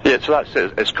 Yeah, so that's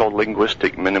it. It's called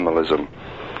linguistic minimalism.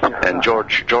 And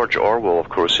George Orwell, of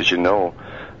course, as you know,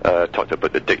 talked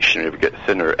about the dictionary would get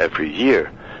thinner every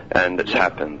year. And it's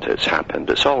happened.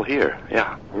 It's all here,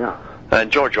 yeah. Yeah. And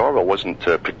George Orwell wasn't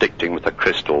predicting with a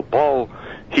crystal ball.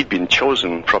 He'd been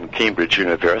chosen from Cambridge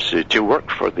University to work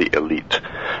for the elite.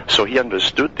 So he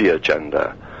understood the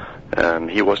agenda.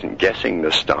 He wasn't guessing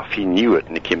this stuff. He knew it,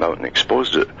 and he came out and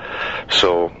exposed it.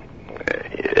 So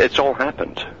it's all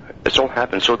happened. It's all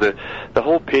happened. So the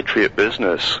whole Patriot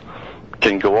business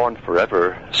can go on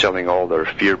forever selling all their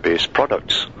fear-based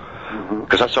products.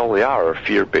 Because that's all they are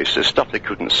fear-based. It's stuff they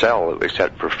couldn't sell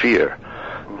except for fear.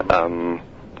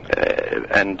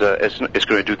 It's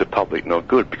going to do the public no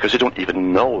good because they don't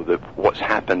even know what's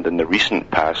happened in the recent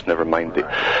past, never mind the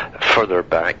further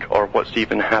back, or what's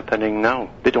even happening now.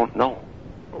 They don't know.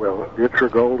 Well, get your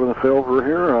gold and silver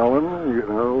here,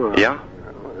 Alan, Yeah.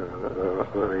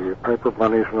 The paper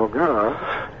money's no good.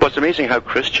 But it's amazing how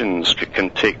Christians can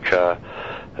take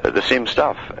the same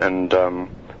stuff, and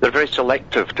they're very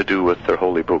selective to do with their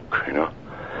holy book, When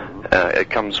it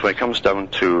comes down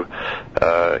to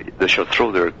they shall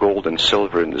throw their gold and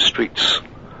silver in the streets.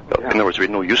 In other words, we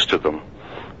have no use to them.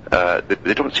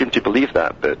 They don't seem to believe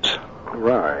that bit.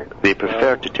 Right. They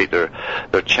prefer to take their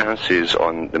chances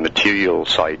on the material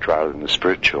side rather than the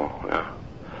spiritual. Yeah.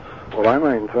 Well, I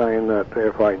maintain that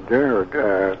if I dared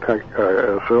take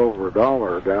a silver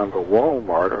dollar down to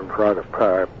Walmart and try to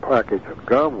buy a package of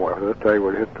gum with it, they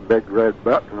would hit the big red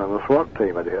button and the SWAT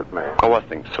team would hit me. Oh, I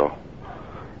think so.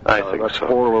 I think that so.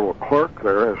 Poor little clerk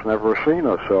there has never seen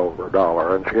a silver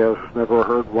dollar, and she has never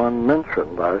heard one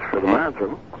mentioned, I should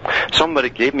imagine. Somebody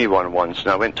gave me one once, and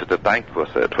I went to the bank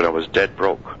with it when I was dead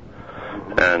broke.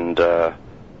 And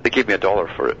they gave me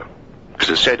 $1 for it. Because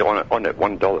it said on it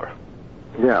 $1.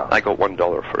 Yeah. I got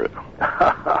 $1 for it.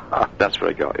 That's what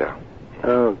I got, yeah.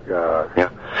 Oh, God. Yeah.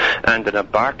 And in a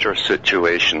barter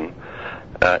situation,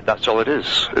 that's all it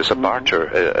is. It's a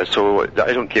barter. So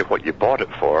I don't care what you bought it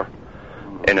for.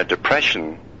 In a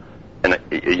depression, and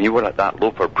you want that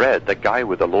loaf of bread, the guy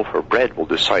with the loaf of bread will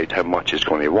decide how much he's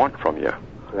going to want from you.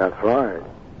 That's right.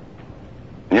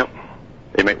 Yep.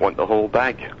 He might want the whole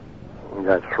bag.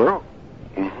 That's true.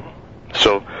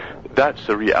 So that's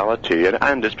the reality,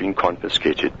 and it's been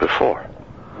confiscated before.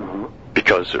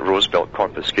 Because Roosevelt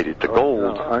confiscated the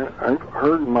gold. I've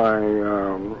heard my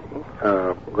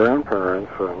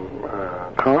grandparents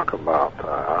talk about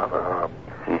that.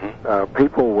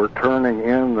 People were turning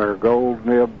in their gold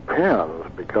nib pens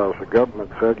because the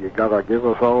government said, you got to give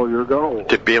us all your gold.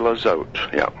 To bail us out,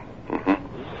 yeah.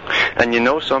 And you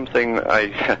know something,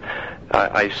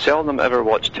 I seldom ever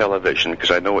watch television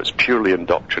because I know it's purely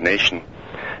indoctrination.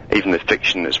 Even the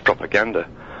fiction is propaganda.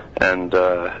 And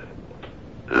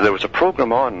there was a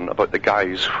program on about the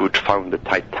guys who'd found the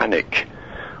Titanic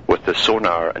with the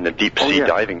sonar and the deep sea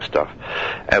diving stuff.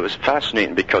 It was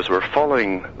fascinating because we're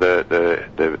following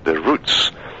the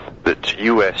routes that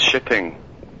U.S. shipping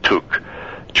took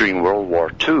during World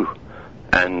War II.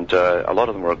 And a lot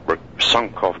of them were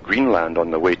sunk off Greenland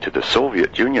on the way to the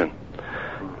Soviet Union.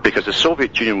 Because the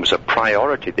Soviet Union was a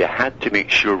priority. They had to make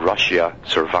sure Russia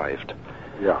survived.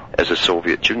 As a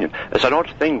Soviet Union. It's an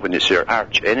odd thing when it's your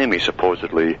arch enemy,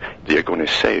 supposedly, that you're going to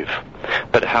save.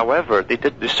 But however,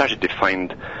 they started to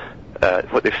find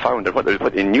what they found and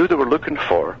what they knew they were looking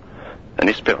for. And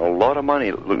they spent a lot of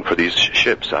money looking for these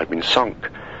ships that had been sunk.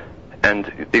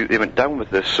 And they went down with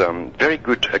this very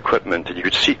good equipment, and you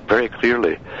could see very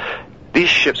clearly. These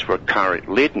ships were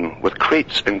laden with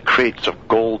crates and crates of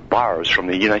gold bars from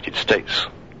the United States.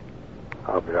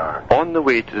 On the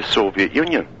way to the Soviet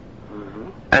Union.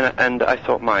 And I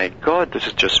thought, my God, this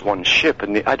is just one ship,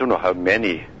 and I don't know how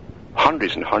many,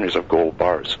 hundreds and hundreds of gold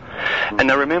bars.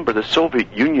 And I remember the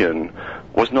Soviet Union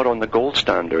was not on the gold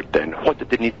standard then. What did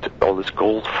they need all this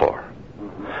gold for?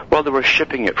 Well, they were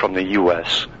shipping it from the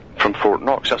U.S., from Fort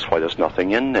Knox. That's why there's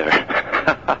nothing in there.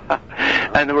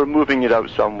 And they were moving it out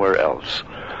somewhere else.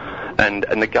 And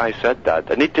the guy said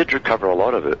that, and they did recover a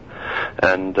lot of it.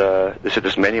 And they said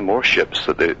there's many more ships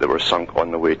that were sunk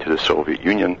on the way to the Soviet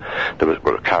Union that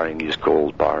were carrying these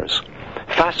gold bars.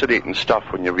 Fascinating stuff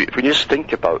when you just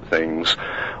think about things.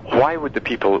 Why would the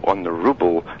people on the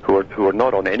ruble who are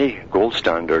not on any gold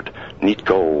standard need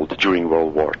gold during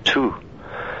World War II?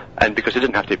 And because they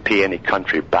didn't have to pay any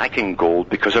country back in gold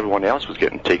because everyone else was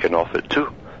getting taken off it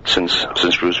too.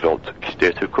 since Roosevelt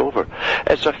took over.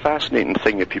 It's a fascinating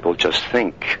thing that people just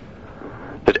think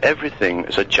that everything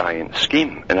is a giant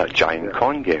scheme and a giant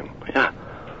con game. Yeah.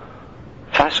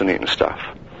 Fascinating stuff.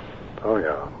 Oh,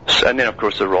 yeah. And then, of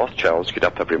course, the Rothschilds get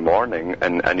up every morning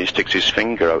and he sticks his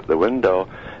finger out the window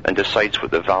and decides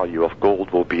what the value of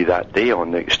gold will be that day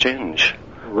on the exchange.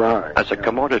 Right. As a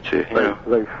commodity.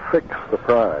 They fix the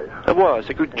price. Well, it's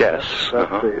a good guess.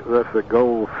 That's the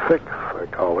gold fix, they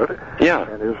call it. Yeah.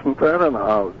 And isn't that an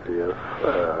obvious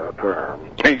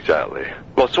term? Exactly.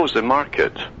 Well, so is the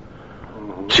market.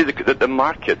 Mm-hmm. See, the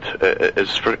market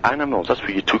is for animals. That's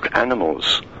where you took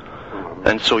animals. Mm-hmm.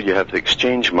 And so you have the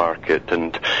exchange market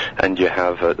and you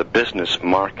have the business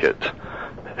market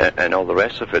and all the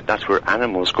rest of it. That's where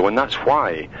animals go. And that's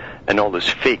why in all this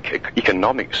fake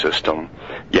economic system,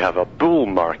 you have a bull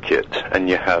market and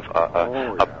you have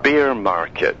a bear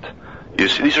market. You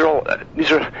see, these are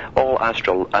all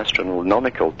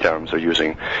astronomical terms they're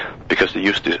using because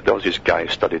all these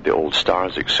guys studied the old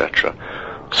stars, etc.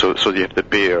 So you have the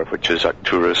bear, which is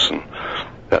Arcturus, and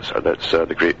that's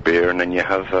the Great Bear, and then you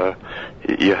have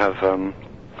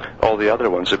all the other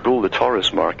ones. The bull, the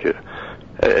Taurus market.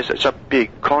 It's a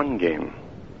big con game.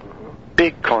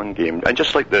 Big con game. And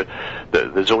just like the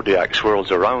zodiac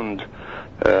swirls around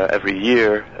every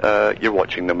year, you're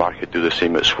watching the market do the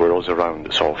same. It swirls around.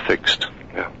 It's all fixed.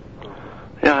 Yeah.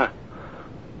 Yeah.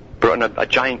 But in a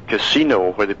giant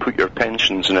casino where they put your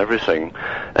pensions and everything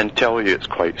and tell you it's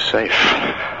quite safe.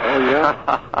 Oh,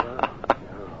 yeah.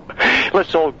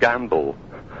 Let's all gamble.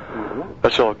 Mm-hmm.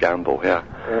 Let's all gamble, yeah.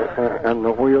 And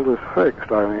the wheel is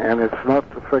fixed. I mean, and it's not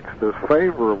fixed as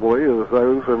favorably as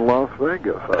those in Las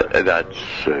Vegas.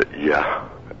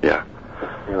 Yeah.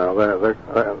 You know, they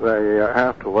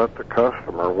have to let the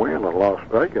customer win in Las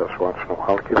Vegas once in a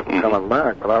while to keep them coming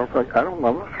back. But I'm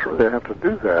not sure they have to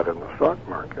do that in the stock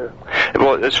market.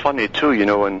 Well, it's funny too, you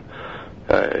know, and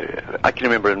I can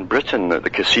remember in Britain that the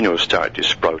casinos started to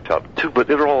sprout up too, but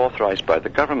they were all authorized by the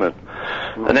government.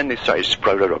 Mm-hmm. And then they started to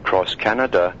sprout out across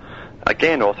Canada,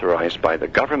 again authorized by the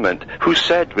government, who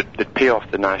said they'd pay off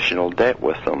the national debt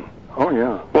with them. Oh,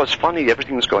 yeah. Well, it's funny,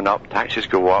 everything's gone up, taxes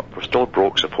go up, we're still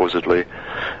broke supposedly,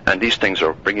 and these things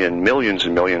are bringing in millions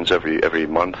and millions every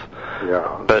month.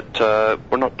 Yeah. But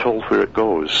we're not told where it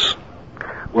goes.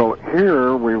 Well,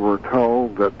 here we were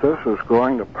told that this is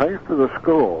going to pay for the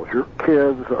schools. Your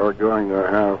kids are going to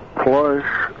have plush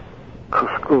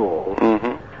schools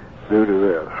due to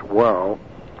this. Well,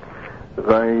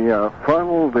 they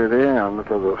funneled it in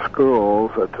to the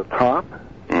schools at the top,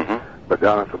 but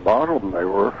down at the bottom they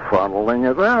were funneling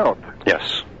it out.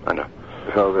 Yes, I know.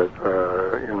 So that,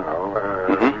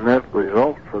 net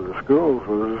result for the schools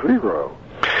was zero.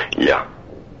 Yeah.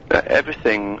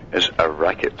 Everything is a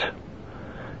racket.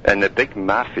 And the big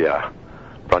mafia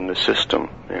run the system.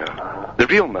 Yeah. The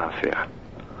real mafia.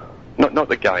 Not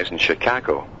the guys in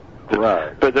Chicago.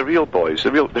 Right. But the real boys.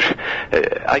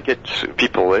 I get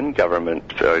people in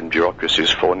government and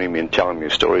bureaucracies phoning me and telling me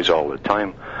stories all the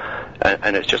time.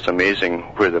 And it's just amazing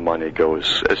where the money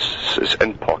goes. It's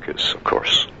in pockets, of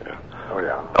course. Yeah. Oh,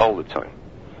 yeah. All the time.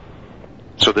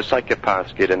 So the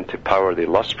psychopaths get into power, they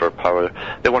lust for power,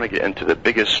 they want to get into the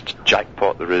biggest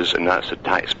jackpot there is, and that's the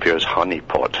taxpayer's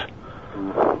honeypot.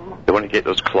 Mm-hmm. They want to get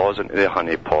those claws into the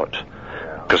honeypot,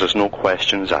 because there's no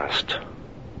questions asked.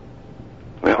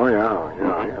 Yeah. Oh, yeah.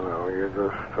 You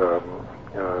just,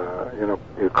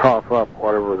 you cough up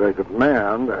whatever they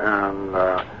demand, and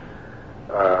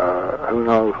who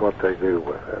knows what they do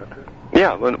with it.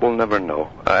 Yeah, we'll never know.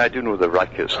 I do know the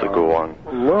rackets that go on.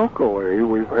 Locally,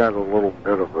 we've had a little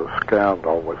bit of a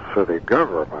scandal with city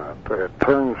government. It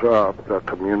turns out that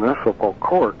the municipal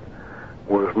court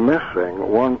was missing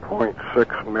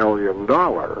 $1.6 million.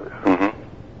 Mm-hmm.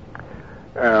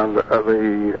 And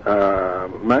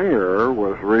the mayor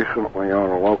was recently on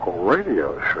a local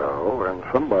radio show, and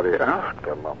somebody asked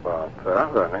him about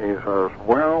that, and he says,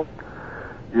 well,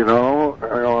 you know,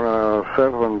 on a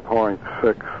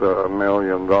 $7.6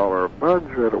 million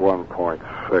budget,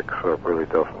 1.6 really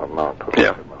doesn't amount to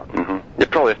very much. Mm-hmm. They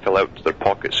probably fill out their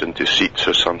pockets into seats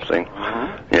or something.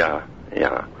 Mm-hmm. Yeah.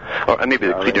 Or maybe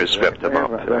the cleaners swept them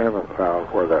up. They haven't found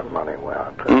where that money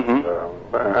went. And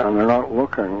they're not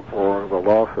looking for the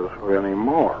losses any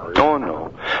more. Oh,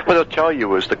 no. What they'll tell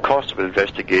you is the cost of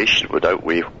investigation would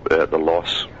outweigh the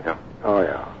loss. Yeah. Oh,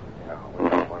 yeah. We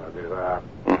don't want to do that.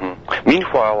 Mm-hmm.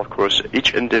 Meanwhile, of course,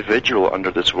 each individual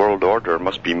under this world order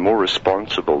must be more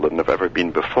responsible than they've ever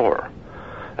been before,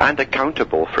 and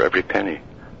accountable for every penny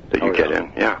that you get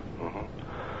in. Yeah.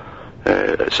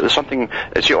 It's something,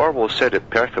 as Orwell said it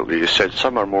perfectly, he said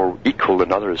some are more equal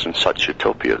than others in such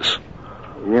utopias.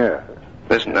 Yeah.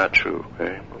 Isn't that true?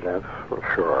 Eh? That's for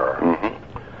sure.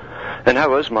 Mm-hmm. And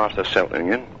how is Martha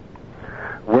settling in?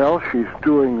 Well, she's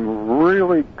doing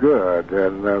really good,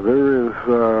 and there's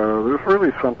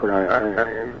really something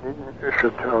I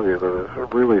should tell you that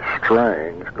is really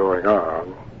strange going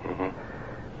on. Mm-hmm.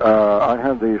 I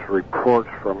had these reports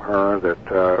from her that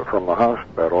from the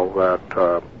hospital that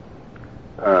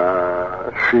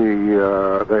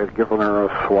they had given her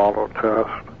a swallow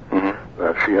test. Mm-hmm.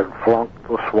 That she had flunked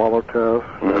the swallow test.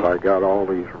 Mm-hmm. That I got all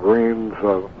these reams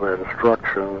of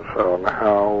instructions on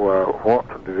how what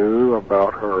to do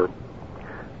about her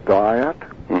diet.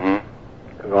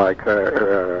 Mm-hmm. Like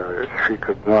she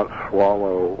could not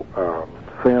swallow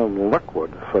thin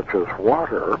liquids such as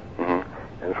water, mm-hmm.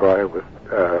 and so I was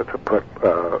to put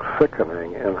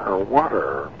thickening in her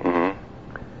water. Mm-hmm.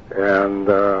 And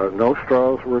no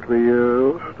straws were to be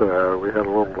used. We had a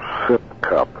little sip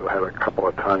cup that had a couple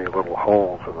of tiny little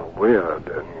holes in the lid,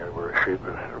 and where she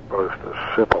was supposed to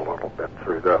sip a little bit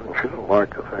through that. And she didn't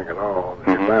like the thing at all. And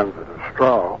she demanded a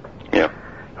straw. Yeah.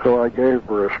 So I gave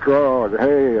her a straw, and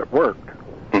hey, it worked.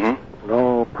 Mm-hmm.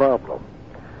 No problem.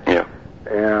 Yeah.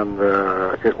 And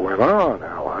it went on,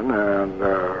 Alan, and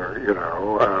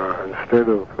instead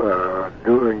of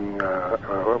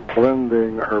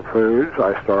blending her foods,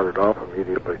 I started off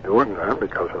immediately doing that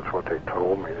because that's what they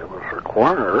told me it was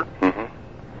required. Mm-hmm.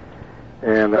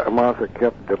 And Martha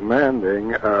kept demanding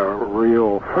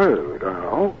real food.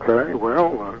 Okay,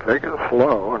 well, take it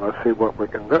slow, and let's see what we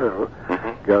can do.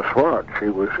 Mm-hmm. Guess what? She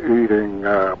was eating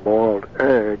boiled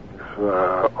eggs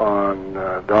on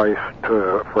diced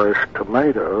fresh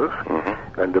tomatoes,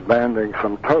 mm-hmm. and demanding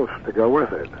some toast to go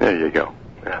with it. There you go.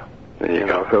 Yeah. There you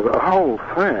go. So the whole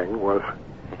thing was,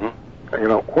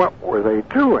 what were they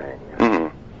doing? Mm-hmm.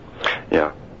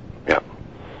 Yeah. Yeah.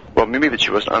 Well, maybe that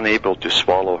she was unable to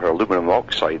swallow her aluminum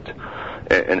oxide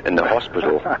in the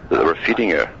hospital that they were feeding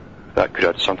her. That could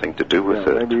have something to do with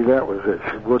it. Maybe that was it.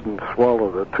 She wouldn't swallow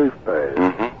the toothpaste.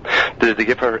 Mm-hmm. Did they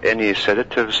give her any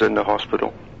sedatives in the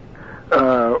hospital?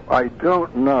 I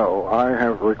don't know. I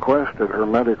have requested her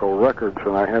medical records,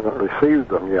 and I haven't received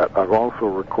them yet. I've also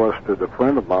requested a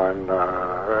friend of mine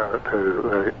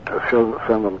to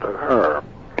send them to her.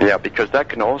 Yeah, because that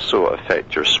can also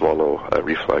affect your swallow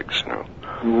reflex.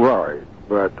 Right.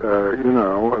 But,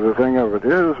 the thing of it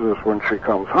is when she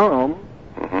comes home,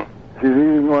 mm-hmm. she's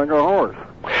eating like a horse.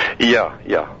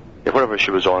 Yeah. Whatever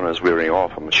she was on is wearing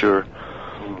off, I'm sure.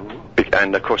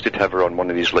 And, of course, they'd have her on one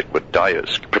of these liquid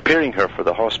diets, preparing her for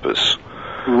the hospice.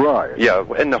 Right. Yeah,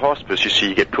 in the hospice, you see,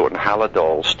 you get put in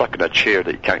Halidol, stuck in a chair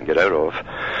that you can't get out of,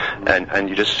 and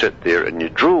you just sit there and you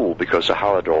drool, because the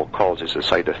Halidol causes a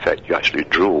side effect. You actually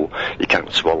drool. You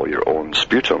can't swallow your own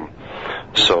sputum.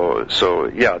 So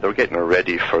yeah, they're getting her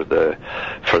ready for the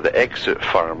exit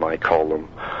farm, I call them.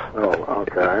 Oh,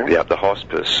 okay. Yeah, the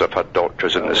hospice. I've had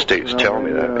doctors in the States tell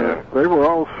me that. Yeah. They were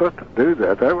all set to do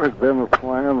that. That had been the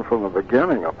plan from the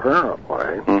beginning,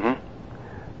 apparently. Mm-hmm.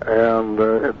 And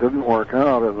it didn't work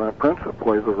out, and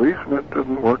principally the reason it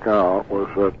didn't work out was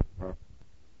that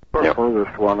the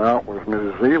furthest one out was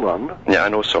New Zealand. Yeah, I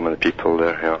know so many people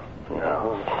there, yeah.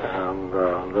 Yeah,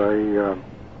 and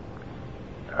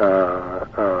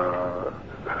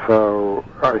so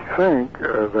I think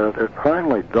that it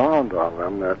finally dawned on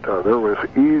them that there was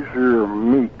easier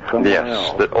meat somewhere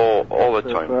else. Yes, all the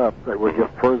time. They would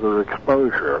get further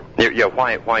exposure. Yeah,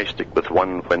 why stick with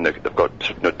one when they've got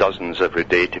dozens every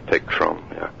day to pick from?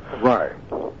 Yeah. Right.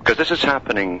 Because this is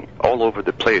happening all over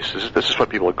the place. This is what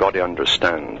people have got to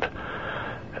understand.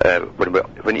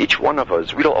 When each one of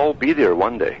us, we'll all be there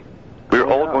one day. We're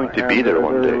all going to be there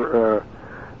one day.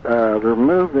 They're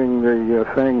moving the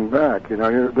thing back.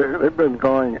 They've been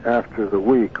going after the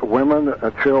weak, women,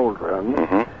 children,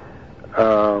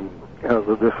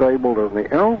 the disabled and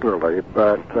the elderly,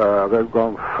 but they've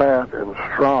gone fat and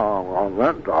strong on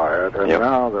that diet, and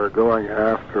now they're going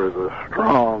after the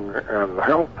strong and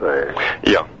healthy.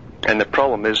 Yeah, and the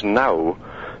problem is now,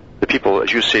 the people,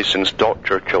 as you say, since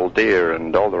Dr. Kildare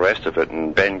and all the rest of it,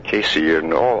 and Ben Casey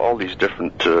and all these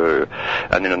different,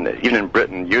 and then even in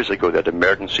Britain years ago they had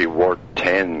Emergency Ward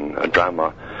 10, a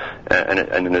drama, and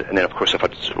then of course I've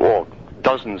had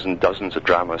dozens and dozens of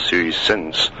drama series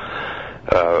since,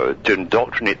 to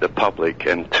indoctrinate the public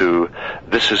into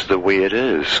this is the way it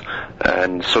is,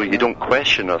 and so you don't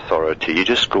question authority, you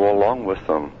just go along with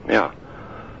them. Yeah,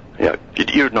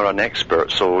 you're not an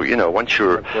expert, so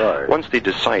once they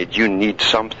decide you need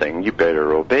something, you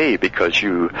better obey, because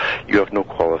you have no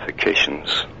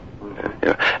qualifications.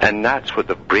 Mm-hmm. And that's what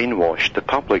they've brainwashed the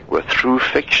public with, through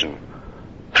fiction,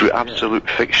 through absolute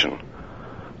fiction.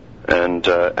 And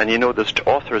you know, there's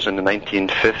authors in the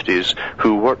 1950s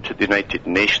who worked at the United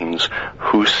Nations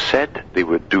who said they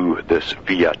would do this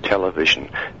via television.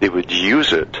 They would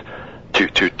use it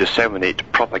to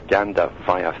disseminate propaganda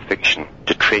via fiction,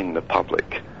 to train the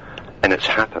public. And it's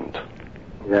happened.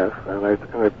 Yes, and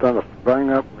they've done a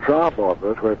bang-up job of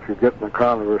it. If you get in a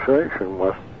conversation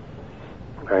with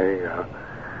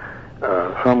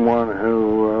someone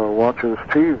who watches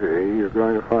TV, you're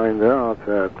going to find out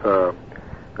that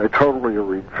they totally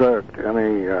reject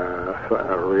any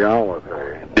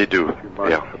reality. They do, you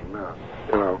might yeah. submit,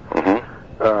 you know.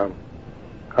 Mm-hmm.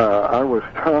 I was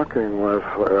talking with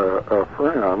a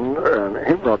friend, and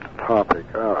he brought the topic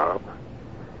up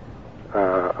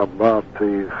about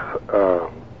these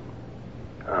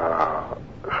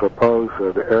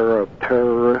supposed Arab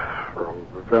terrorists from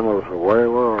Venezuela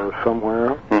or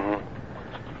somewhere. Mm-hmm.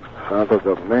 Santo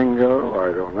Domingo,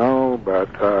 I don't know,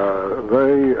 but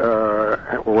they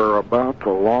were about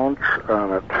to launch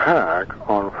an attack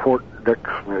on Fort Dix,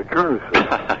 New Jersey.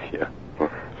 Yeah.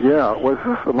 Yeah, was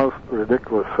this the most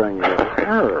ridiculous thing you've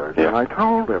heard? Yeah. And I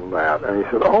told him that, and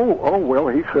he said, oh, well,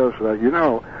 he says, you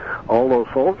know, all those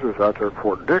soldiers out there at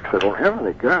Fort Dix, they don't have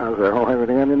any guns, they don't have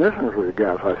any ammunition for the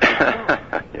guns. I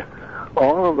said, Yeah.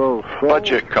 all of those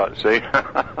soldiers... Budget cuts, eh?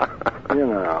 You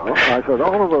know, I said,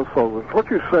 all of those soldiers, what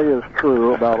you say is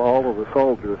true about all of the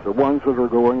soldiers, the ones that are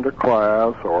going to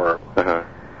class or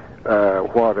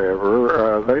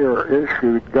whatever, they are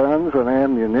issued guns and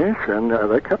ammunition.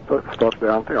 They kept that stuff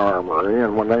down at the armory,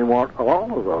 and when they want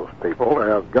all of those people to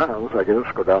have guns, they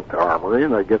just go down to the armory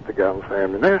and they get the guns and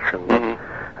ammunition.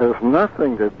 Mm-hmm. It has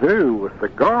nothing to do with the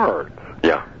guards.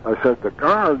 Yeah. I said, the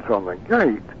guards on the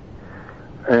gate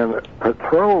and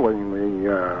patrolling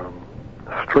the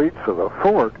streets of the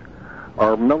fort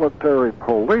are military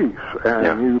police,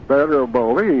 and you better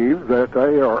believe that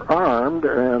they are armed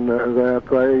and that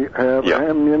they have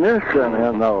ammunition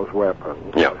in those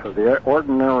weapons. Yeah. So the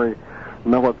ordinary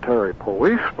military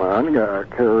policeman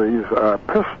carries a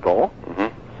pistol,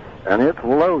 and it's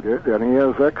loaded, and he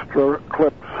has extra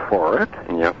clips for it.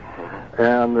 Yeah.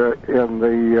 And in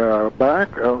the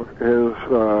back of his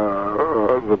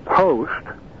the post,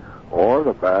 or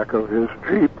the back of his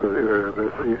Jeep,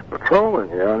 he's patrolling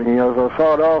you, and he has a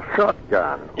sawed-off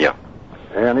shotgun. Yeah.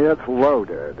 And it's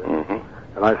loaded.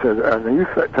 Mm-hmm. And I said, and you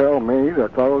tell me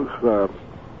that those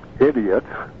idiots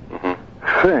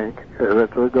think that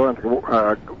they're going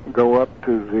to go up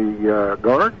to the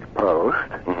guard post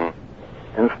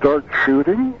and start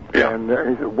shooting? Yeah. And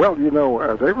he said, well, you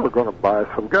know, they were going to buy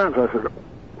some guns. I said,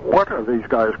 what are these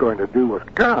guys going to do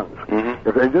with guns? Mm-hmm.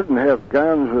 If they didn't have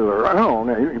guns of their own,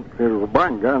 they were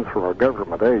buying guns from a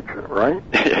government agent, right?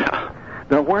 Yeah.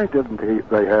 Now, why didn't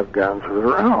they have guns of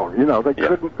their own? You know, they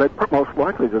couldn't. They most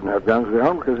likely didn't have guns of their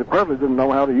own because they probably didn't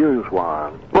know how to use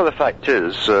one. Well, the fact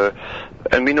is,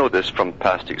 and we know this from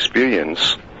past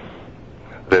experience,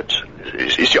 that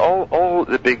you see all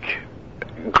the big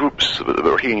groups that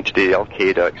we're hearing today,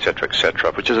 Al-Qaeda,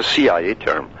 etc., which is a CIA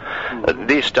term,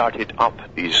 they started up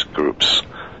these groups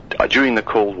during the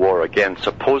Cold War, again,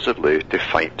 supposedly to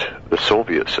fight the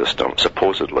Soviet system,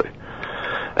 supposedly.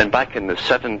 And back in the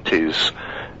 70s,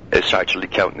 it's actually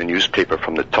counting the newspaper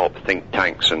from the top think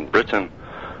tanks in Britain,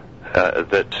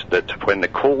 that when the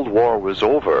Cold War was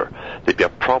over, there'd be a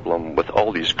problem with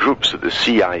all these groups that the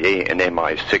CIA and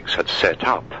MI6 had set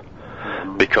up,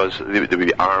 because there would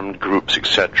be armed groups,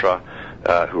 etc.,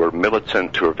 who were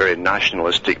militant, who were very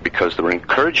nationalistic, because they were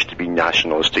encouraged to be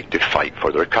nationalistic to fight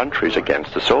for their countries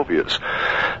against the Soviets.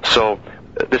 So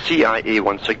the CIA,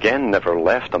 once again, never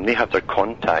left them. They have their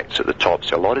contacts at the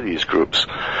tops of a lot of these groups,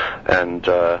 and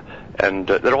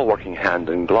they're all working hand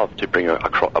in glove to bring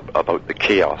about the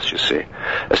chaos, you see.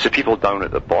 It's the people down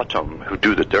at the bottom who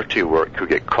do the dirty work, who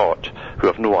get caught, who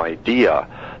have no idea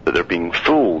that they're being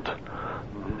fooled.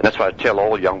 And that's why I tell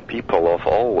all young people of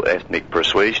all ethnic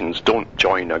persuasions, don't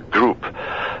join a group,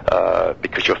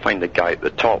 because you'll find the guy at the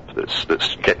top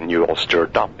that's getting you all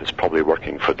stirred up is probably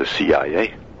working for the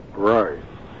CIA. Right.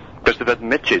 Because they've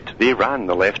admitted they ran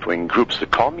the left-wing groups, the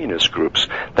communist groups.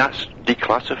 That's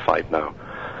declassified now.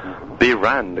 They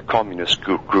ran the communist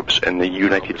groups in the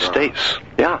United States.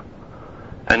 Yeah.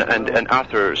 And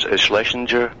Arthur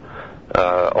Schlesinger,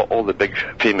 all the big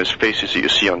famous faces that you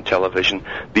see on television,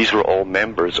 these were all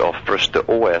members of first the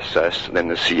OSS and then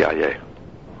the CIA.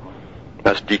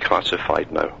 That's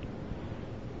declassified now.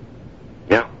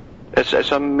 Yeah.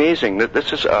 It's amazing that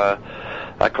this is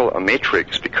I call it a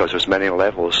matrix because there's many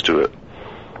levels to it.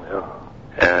 Yeah.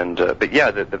 And but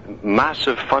yeah, the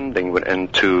massive funding went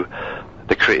into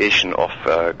the creation of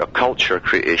a culture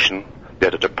creation They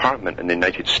had a department in the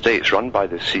United States run by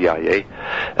the CIA.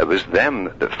 It was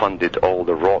them that funded all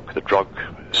the rock, the drug,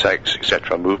 sex,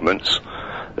 etc. movements.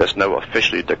 That's now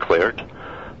officially declared.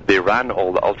 They ran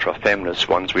all the ultra-feminist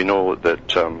ones. We know that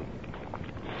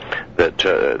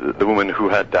the woman who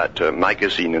had that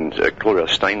magazine, and Gloria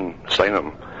Steinem,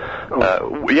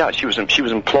 she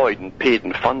was employed and paid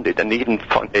and funded, and they even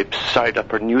started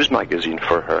up her news magazine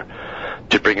for her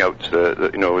to bring out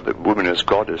the woman as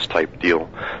goddess type deal,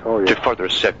 to further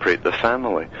separate the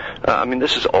family. I mean,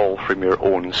 this is all from your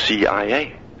own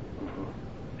CIA.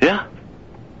 Yeah.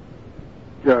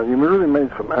 Yeah, you really made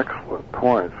some excellent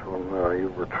points when you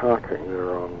were talking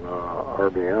there on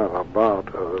RBN about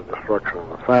the destruction of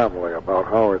the family, about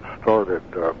how it started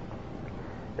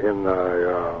in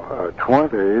the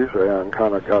 20s and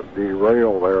kind of got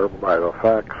derailed there by the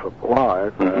facts of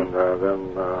life, and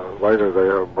then later they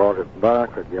have brought it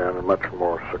back again and much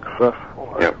more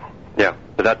successfully. Yeah.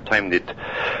 At that time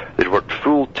they'd worked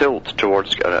full tilt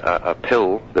towards a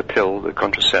pill, the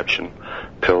contraception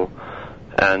pill,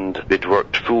 and they'd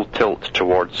worked full tilt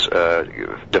towards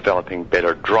developing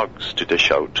better drugs to dish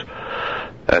out.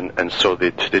 And so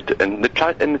they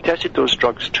tested those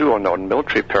drugs too on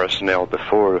military personnel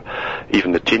before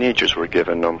even the teenagers were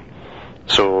given them.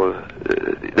 So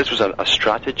this was a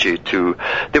strategy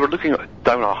they were looking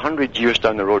down 100 years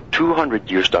down the road,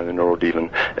 200 years down the road even,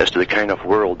 as to the kind of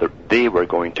world that they were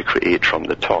going to create from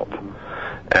the top.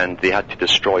 And they had to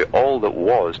destroy all that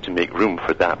was to make room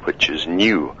for that which is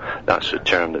new. That's the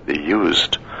term that they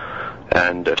used.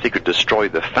 And if they could destroy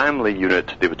the family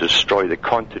unit, they would destroy the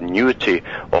continuity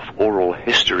of oral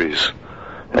histories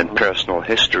and personal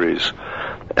histories.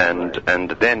 And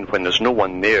then when there's no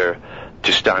one there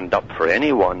to stand up for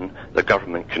anyone, the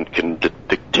government can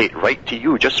dictate right to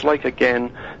you, just like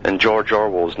again in George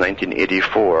Orwell's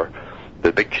 1984.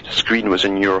 The big screen was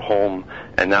in your home,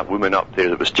 and that woman up there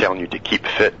that was telling you to keep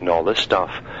fit and all this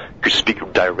stuff could speak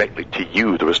directly to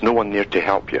you. There was no one there to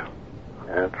help you.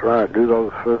 That's right. Do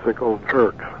those physical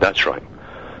jerks. That's right.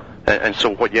 And so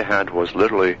what you had was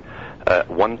literally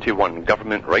one-to-one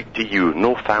government right to you.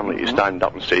 No family to stand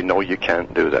up and say, no, you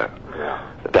can't do that. Yeah.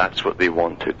 That's what they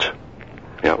wanted.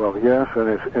 Yeah. Well, yes, and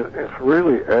it's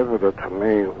really evident to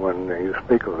me when you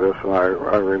speak of this, and I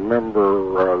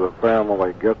remember the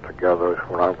family get-togethers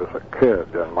when I was a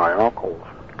kid, and my uncles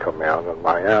would come in, and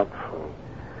my aunts,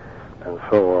 and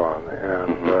so on,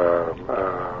 and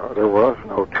there was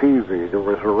no TV. There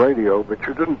was a radio, but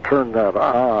you didn't turn that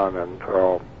on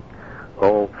until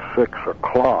 6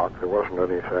 o'clock. There wasn't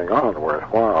anything on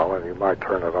worthwhile, and you might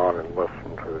turn it on and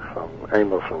listen to some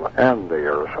Amos and Andy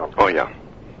or something. Oh, yeah.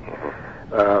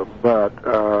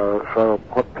 So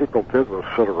what people did was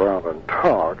sit around and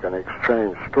talk and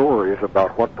exchange stories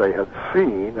about what they had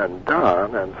seen and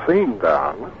done and seen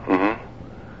done.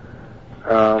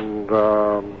 And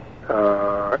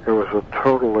it was a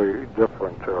totally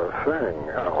different thing.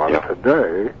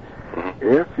 Today,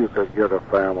 if you could get a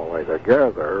family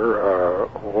together,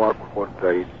 what would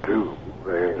they do?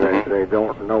 They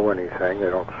don't know anything. They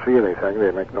don't see anything.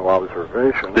 They make no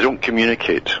observations. They don't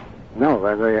communicate. No,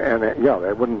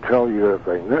 they wouldn't tell you if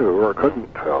they knew or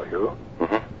couldn't tell you.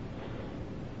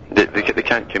 They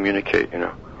can't communicate, you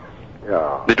know.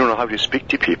 Yeah. They don't know how to speak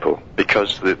to people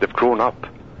because they've grown up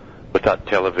with that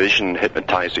television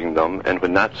hypnotizing them, and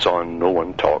when that's on, no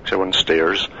one talks, everyone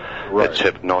stares. Right. It's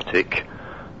hypnotic,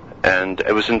 and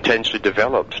it was intentionally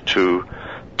developed to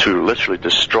literally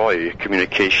destroy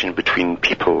communication between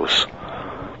peoples.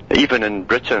 Even in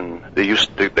Britain, they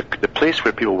used the place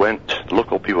where people went,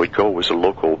 local people would go, was a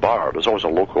local bar. There's always a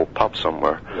local pub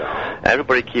somewhere. Yeah.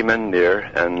 Everybody came in there,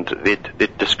 and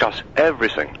they'd discuss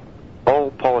everything,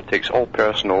 all politics, all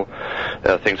personal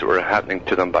things that were happening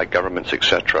to them by governments,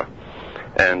 etc.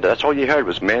 And that's all you heard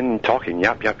was men talking,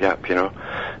 yap, yap, yap, you know.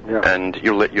 Yeah. And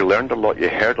you learned a lot, you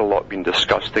heard a lot being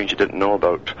discussed, things you didn't know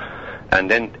about. And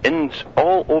then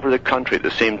all over the country at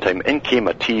the same time, in came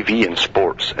a TV and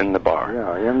sports in the bar.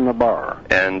 Yeah, in the bar.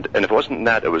 And if it wasn't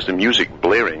that, it was the music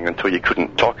blaring until you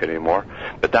couldn't talk anymore.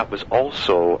 But that was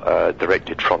also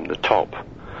directed from the top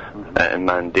and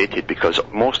mandated, because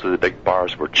most of the big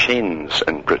bars were chains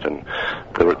in Britain.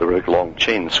 They were long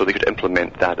chains, so they could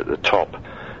implement that at the top.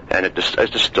 And it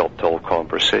just stopped all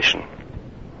conversation.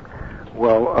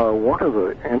 Well, one of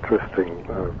the interesting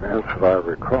events that I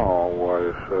recall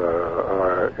was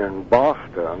in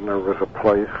Boston. There was a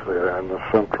place in the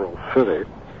central city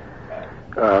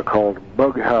called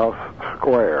Bughouse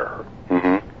Square.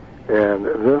 And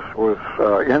this was,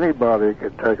 anybody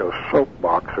could take a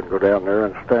soapbox and go down there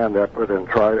and stand up on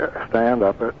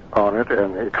it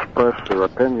and express their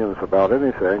opinions about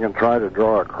anything and try to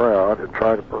draw a crowd and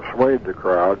try to persuade the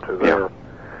crowd to their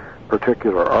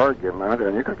particular argument.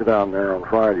 And you could go down there on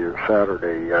Friday or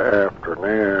Saturday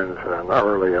afternoons and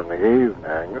early in the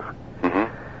evenings.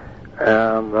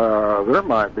 And there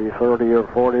might be 30 or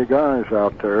 40 guys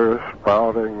out there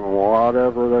spouting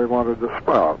whatever they wanted to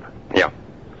spout. Yeah.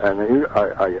 And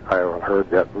I haven't heard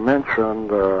that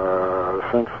mentioned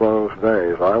since those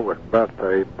days. I would bet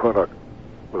they put a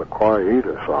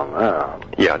quietus on that.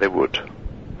 Yeah, they would.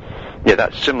 Yeah,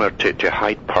 that's similar to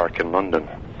Hyde Park in London,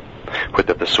 with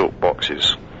the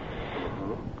soapboxes.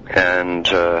 And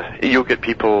you'll get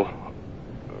people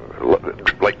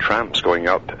like tramps going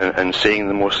up and saying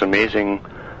the most amazing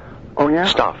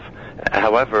stuff.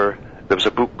 However, there was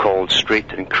a book called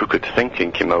Straight and Crooked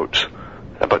Thinking came out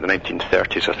about the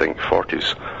 1930s, I think,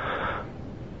 40s.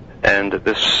 And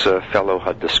this fellow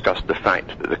had discussed the fact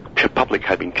that the public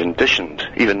had been conditioned,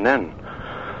 even then,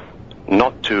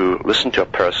 not to listen to a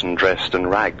person dressed in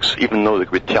rags, even though they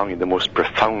could be telling you the most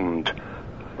profound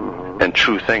and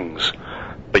true things.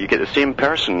 But you get the same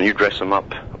person, you dress him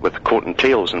up with coat and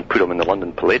tails and put him in the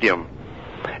London Palladium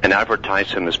and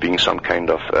advertise him as being some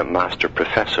kind of master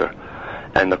professor.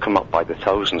 And they'll come up by the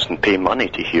thousands and pay money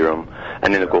to hear him,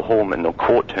 and then they'll go home and they'll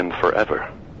quote him forever.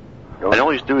 And all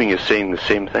he's doing is saying the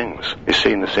same things. He's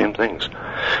saying the same things.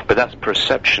 But that's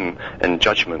perception and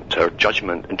judgment, or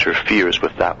judgment interferes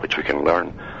with that which we can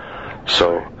learn.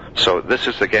 So this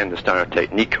is again the standard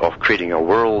technique of creating a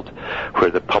world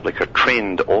where the public are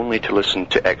trained only to listen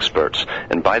to experts.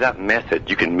 And by that method,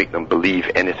 you can make them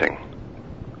believe anything.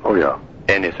 Oh, yeah.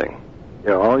 Anything.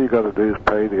 Yeah, all you got to do is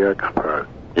pay the expert.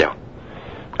 Yeah.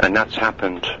 And that's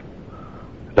happened.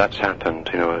 If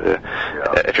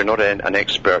you're not an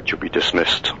expert, you'll be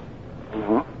dismissed.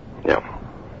 Yeah.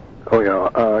 Oh, yeah.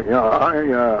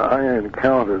 I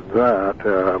encountered that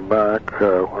back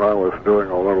when I was doing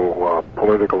a little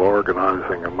political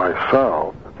organizing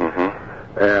myself,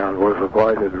 and was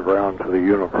invited around to the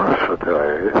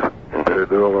universities to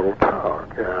do a little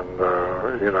talk. And,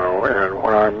 and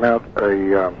when I met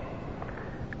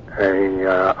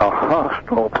a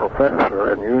hostile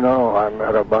professor, and I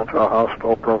met a bunch of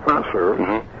hostile professors.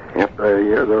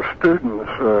 Their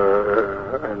students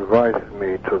invited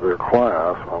me to their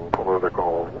class on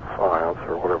political science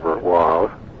or whatever it was,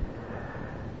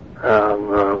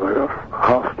 and the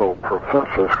hostile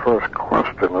professor's first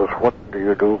question is, "What do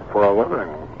you do for a living?"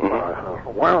 And I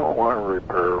said, "Well, I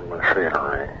repair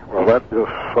machinery." Well, that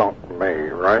just sunk me,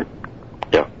 right?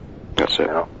 Yeah, that's it.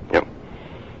 Yeah,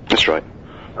 that's right.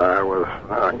 I was,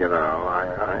 I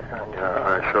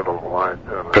should have liked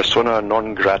it. Persona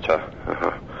non grata.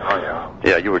 Oh, yeah.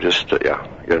 Yeah, you were just,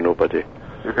 you're nobody.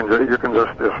 You can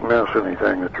just dismiss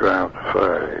anything that you have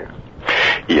to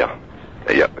say. Yeah.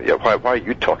 Why are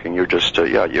you talking? You're just,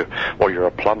 you're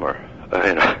a plumber.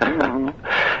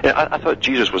 Yeah, I thought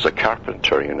Jesus was a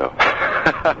carpenter,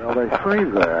 Well, they say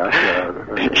that.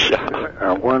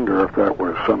 I wonder if that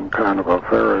was some kind of a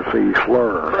Pharisee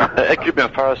slur. It could be a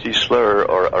Pharisee slur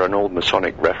or an old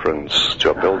Masonic reference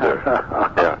to a builder.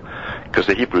 Yeah, because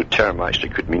the Hebrew term actually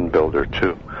could mean builder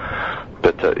too.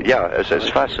 But it's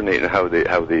fascinating how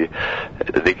they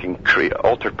can create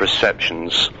altered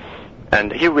perceptions.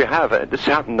 And here we have it. This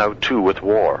happened now too with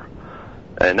war.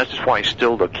 And this is why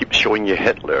still they'll keep showing you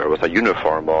Hitler with a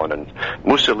uniform on, and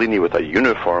Mussolini with a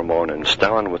uniform on, and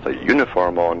Stalin with a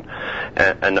uniform on.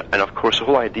 And of course the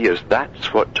whole idea is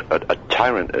that's what a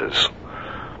tyrant is.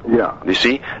 Yeah. You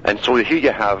see? And so here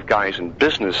you have guys in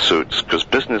business suits, because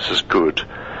business is good,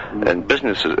 and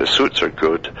business suits are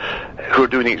good, who are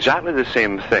doing exactly the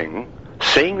same thing,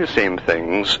 saying the same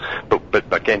things, but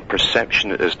again,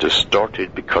 perception is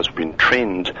distorted because we've been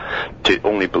trained to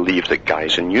only believe that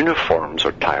guys in uniforms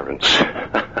are tyrants.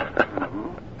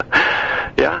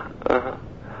 Yeah.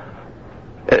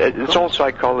 It's all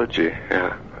psychology.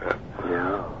 Yeah.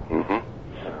 Well,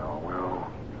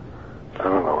 I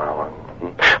don't know, Alan.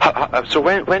 So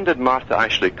when did Martha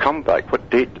actually come back? What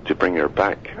date did you bring her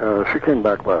back? She came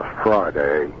back last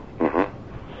Friday.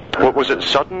 Was it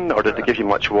sudden, or did they give you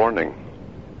much warning?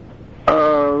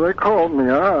 They called me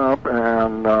up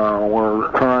and were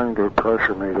trying to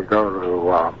pressure me to go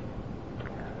to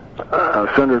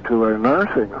send her to a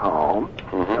nursing home.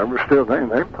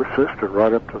 And they persisted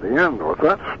right up to the end with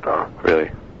that stuff.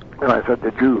 Really? And I said,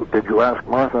 "Did you ask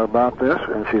Martha about this?"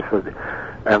 And she said,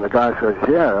 and the guy said,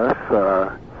 "Yes."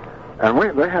 And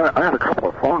I had a couple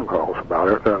of phone calls about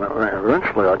it, and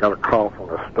eventually I got a call from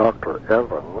this Dr.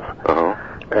 Evans.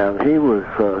 And he was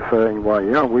saying, well,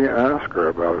 yeah, we asked her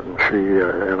about it, and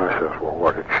and I says, well,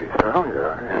 what did she tell you?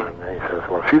 And he says,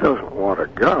 well, she doesn't want to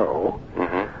go.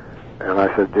 Mm-hmm. And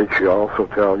I said, did she also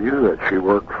tell you that she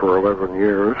worked for 11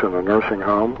 years in a nursing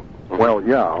home? Mm-hmm. Well,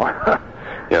 yeah.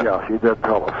 Yeah. Yeah, she did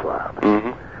tell us that.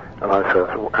 Mm-hmm. And I says,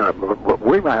 but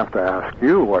we have to ask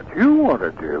you what you want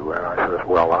to do. And I says,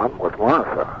 well, I'm with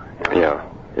Martha. You know?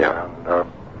 Yeah.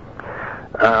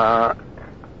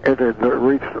 And it had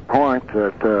reached the point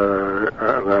that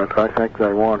I think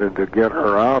they wanted to get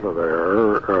her out of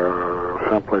there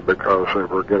simply because they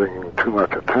were getting too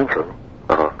much attention.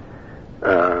 Uh-huh.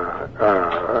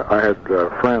 I had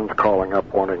friends calling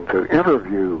up wanting to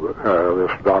interview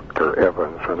this Dr.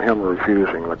 Evans and him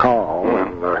refusing the call,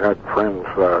 and I had friends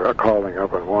calling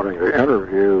up and wanting to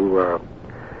interview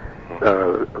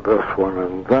this one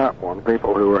and that one,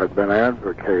 people who had been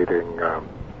advocating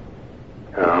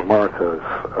Martha's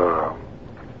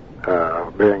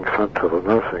being sent to the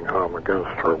nursing home against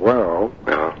her will.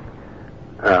 Yeah.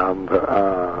 And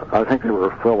I think they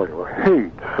were filling with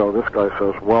hate. So this guy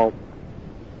says, well,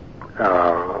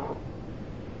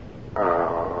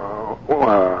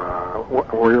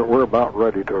 we're about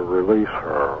ready to release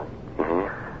her.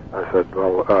 Mm-hmm. I said,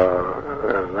 well,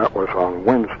 and that was on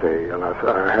Wednesday, and I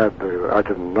said I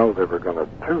didn't know they were going to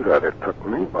do that. It took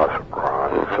me by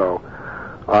surprise. Mm-hmm. So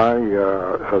I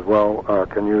said, well,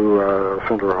 can you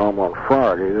send her home on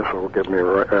Friday? This will give me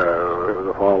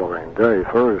the following day,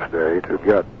 Thursday, to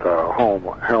get home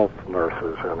health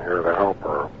nurses in here to help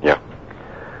her. Yeah.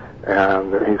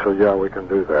 And he said, yeah, we can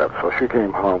do that. So she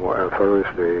came home on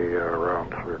Thursday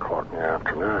around 3 o'clock in the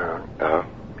afternoon. Uh-huh.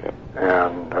 Yeah.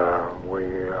 And we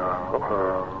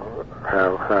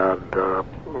have had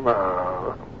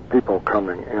people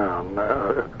coming in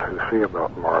to see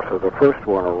about Martha. The first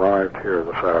one arrived here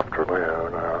this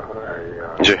afternoon.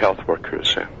 These are health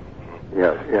workers, yeah.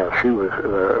 Yes, she was.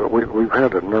 We've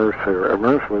had a nurse here. A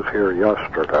nurse was here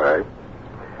yesterday,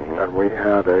 and we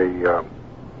had a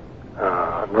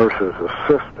nurse's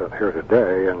assistant here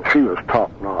today, and she was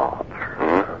top notch.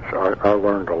 So I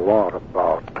learned a lot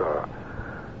about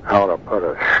how to put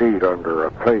a sheet under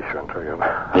a patient,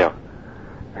 Yeah.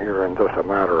 here in just a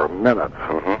matter of minutes.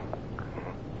 Mm-hmm.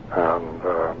 And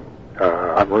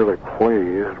I'm really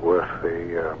pleased with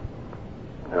the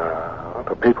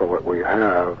people that we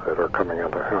have that are coming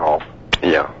in to help.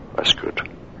 Yeah, that's good.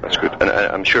 That's good. And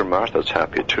I'm sure Martha's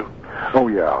happy too. Oh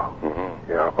yeah.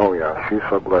 Mm-hmm. Yeah. Oh yeah. She's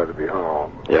so glad to be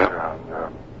home. Yeah. And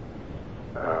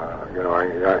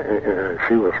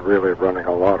she was really running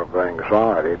a lot of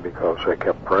anxiety because they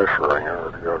kept pressuring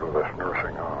her to go to this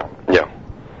nursing home. Yeah.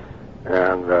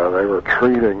 And they were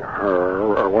treating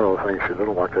her, or one of the things she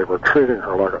didn't like, they were treating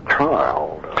her like a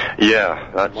child. Yeah,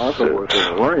 that's Martha was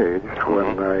enraged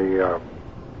when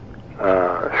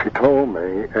she told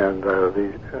me, and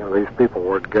these people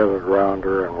were gathered around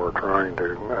her and were trying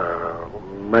to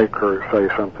make her say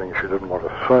something she didn't want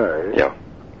to say. Yeah.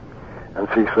 And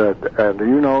she said, do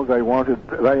you know, they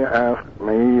asked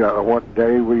me what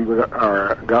day we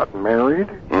got married?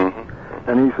 Mm-hmm.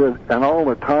 And he said, and all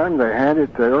the time they had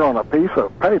it there on a piece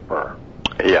of paper.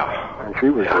 Yeah. And she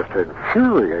was just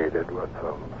infuriated with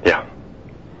them. Yeah.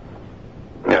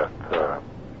 Yeah.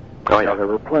 But, they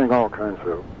were playing all kinds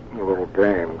of little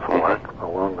games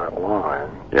along that line.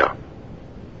 Yeah.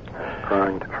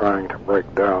 Trying to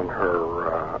break down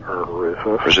her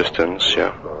resistance.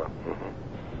 Yeah.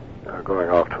 Going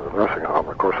off to the nursing home.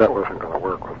 Of course, that wasn't going to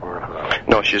work with Martha.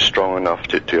 No, she's strong enough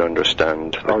to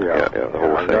understand the whole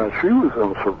thing. She was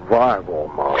in survival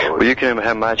mode. Well, you can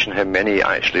imagine how many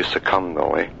actually succumb,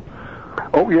 though, eh?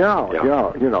 Oh, yeah.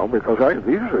 Because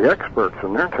these are the experts,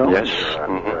 and they're telling you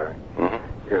that.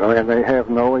 And they have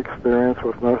no experience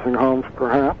with nursing homes,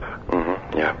 perhaps.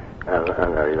 Mm-hmm. Yeah. And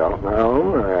they don't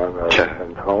know, and they've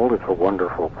been told it's a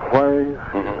wonderful place.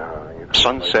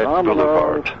 Sunset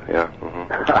Boulevard. Yeah.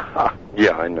 Mm-hmm.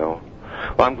 Yeah, I know.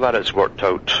 Well, I'm glad it's worked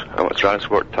out.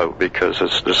 Because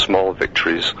there's small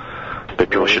victories. But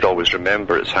people should always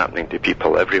remember it's happening to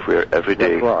people everywhere, every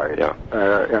day. That's right. Yeah.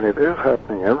 And it is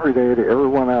happening every day to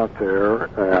everyone out there,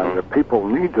 and the people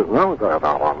need to know that,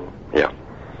 Alan. Yeah.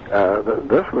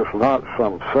 This was not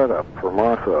some setup for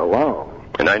Martha alone.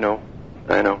 And I know.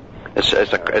 It's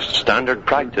standard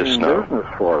practice now. Business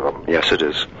for them. Yes, it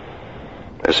is.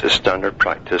 It's standard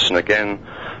practice. And again,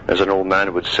 as an old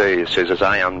man would say, he says, as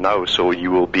I am now, so you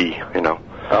will be,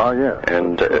 Oh, yeah.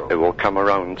 And it will come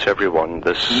around to everyone.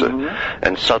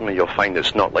 And suddenly you'll find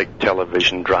it's not like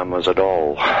television dramas at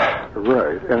all.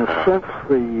 Right. And since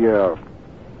the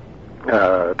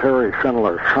Terry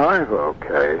Schindler-Shivo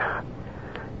case,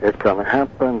 It can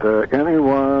happen to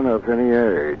anyone of any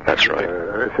age. That's right.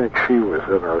 I think she was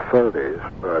in her 30s,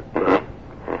 but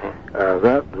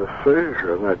that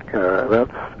decision, that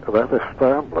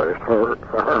established, her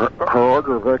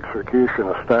order of execution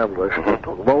established that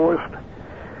the lowest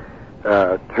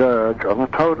judge on the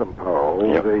totem pole,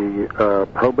 the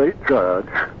probate judge,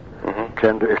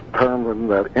 can determine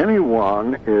that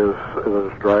anyone is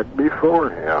dragged before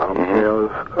him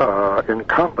is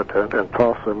incompetent and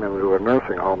toss them into a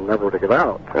nursing home never to get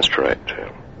out. That's correct. Yeah.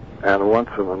 And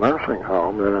once in the nursing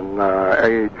home, then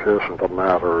age isn't a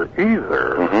matter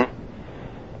either.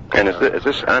 And as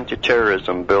this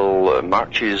anti-terrorism bill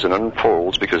marches and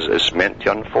unfolds, because it's meant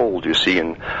to unfold, you see,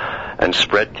 and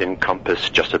spread to encompass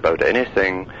just about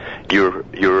anything, your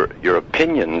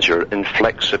opinions, your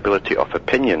inflexibility of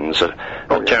opinions, a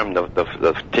term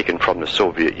they've taken from the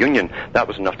Soviet Union, that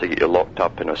was enough to get you locked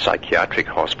up in a psychiatric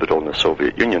hospital in the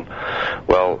Soviet Union.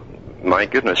 Well, my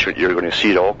goodness, you're going to see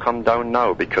it all come down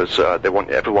now, because they want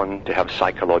everyone to have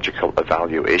psychological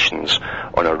evaluations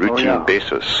on a routine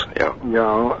basis.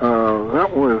 That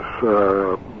was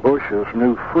Bush's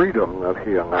new freedom that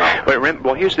he announced.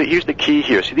 Well, here's the key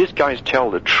here. See, these guys tell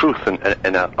the truth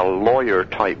in a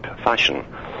lawyer-type fashion.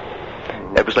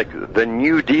 It was like the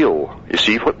New Deal. You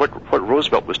see, what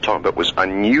Roosevelt was talking about was a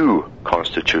new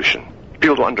constitution.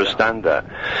 People don't understand that.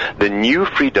 The new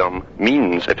freedom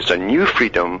means, if it's a new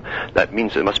freedom, that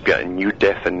means there must be a new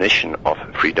definition of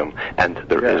freedom. And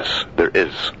there is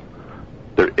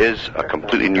a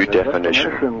completely new definition.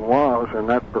 The definition was, in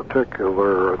that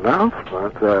particular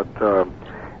announcement, that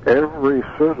every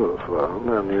citizen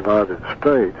in the United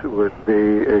States would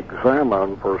be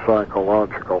examined for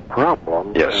psychological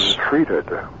problems and treated.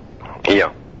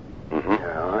 Yeah.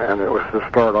 And it was to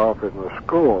start off in the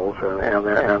schools, and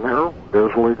they're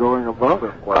busily going above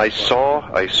it. I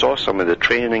saw some of the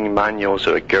training manuals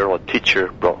that a teacher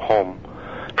brought home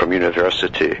from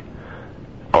university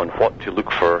on what to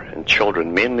look for in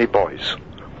children, mainly boys.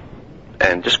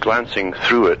 And just glancing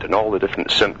through it and all the different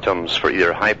symptoms for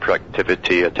either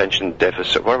hyperactivity, attention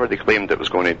deficit, whatever they claimed it was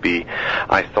going to be,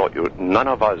 I thought none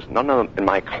of in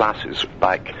my classes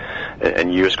back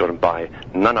in years gone by,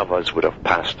 none of us would have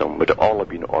passed them, would all have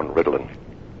been on Ritalin.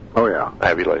 Oh, yeah.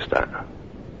 I realized that.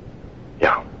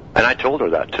 Yeah. And I told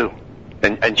her that, too.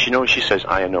 And she says,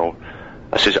 I know.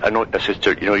 I says,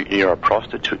 sister, you're a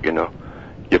prostitute,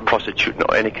 You're prostituting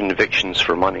any convictions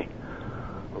for money.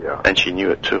 Yeah. And she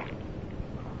knew it, too.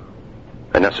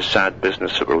 And that's a sad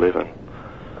business that we're living.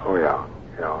 Oh, yeah.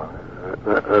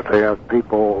 That they have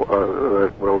people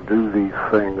that will do these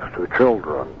things to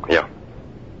children. Yeah.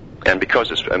 And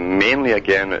because it's mainly,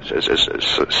 again,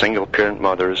 it's single-parent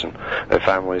mothers and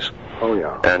families. Oh,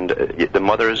 yeah. And the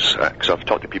mothers, because I've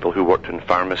talked to people who worked in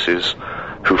pharmacies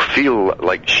who feel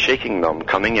like shaking them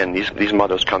coming in, these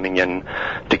mothers coming in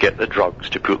to get the drugs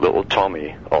to put little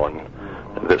Tommy on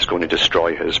that's going to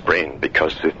destroy his brain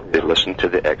because they listen to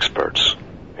the experts.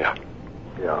 Yeah.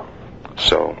 Yeah.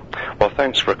 So, well,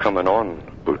 thanks for coming on,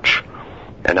 Butch.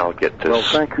 And I'll get this. Well,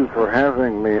 thank you for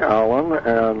having me, Alan.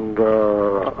 And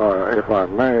if I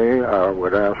may, I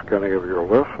would ask any of your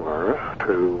listeners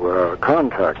to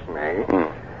contact me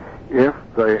if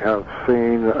they have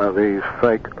seen these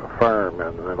fake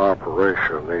firemen in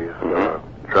operation, these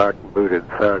jack-booted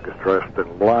thugs dressed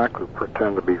in black who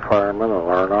pretend to be firemen and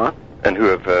are not. And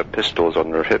who have pistols on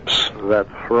their hips.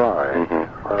 That's right.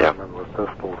 Firemen with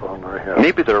pistols on their hips.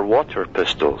 Maybe they're water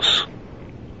pistols.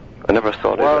 I never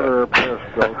thought water of that.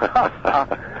 Pistols.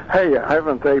 Hey,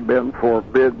 haven't they been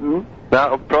forbidden?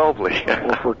 Probably.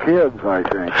 Well, for kids, I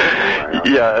think.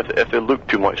 Yeah, if they look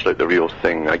too much like the real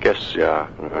thing, I guess, yeah.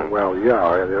 Well,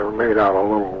 yeah, they're made out of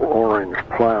little orange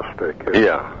plastic.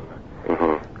 Yeah.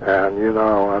 And,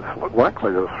 it's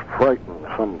likely to frighten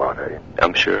somebody.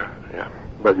 I'm sure, yeah.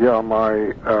 But, yeah,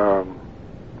 my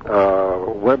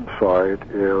website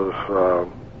is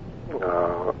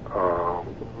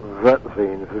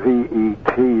Vetzine,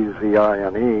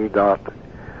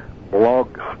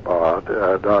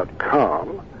 VETZINE.blogspot.com,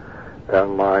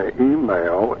 and my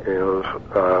email is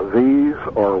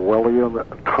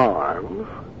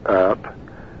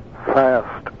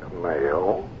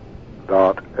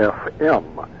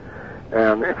theseorwilliamtimes@fastmail.fm.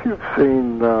 And if you've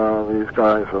seen these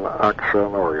guys in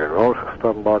action, or you know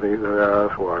somebody that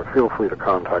has, well, feel free to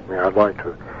contact me. I'd like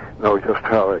to know just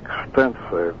how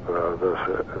extensive this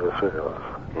is.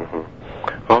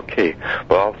 Okay.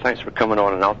 Well, thanks for coming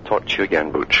on, and I'll talk to you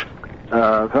again, Butch.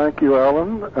 Thank you,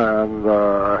 Alan, and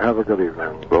have a good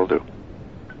evening. Will do.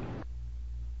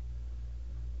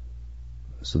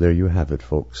 So there you have it,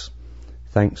 folks.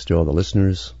 Thanks to all the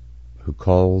listeners who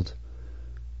called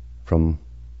from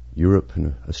Europe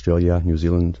and Australia, New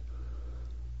Zealand,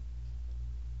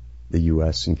 the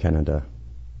US and Canada,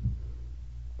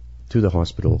 to the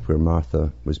hospital where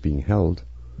Martha was being held.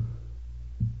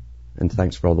 And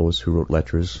thanks for all those who wrote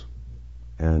letters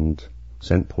and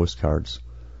sent postcards,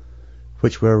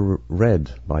 which were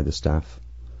read by the staff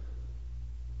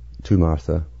to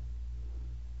Martha.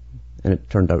 And it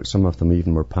turned out some of them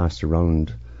even were passed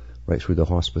around right through the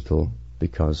hospital,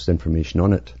 because the information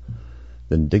on it,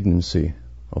 the indignancy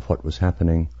of what was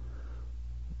happening,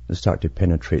 started to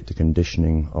penetrate the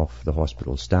conditioning of the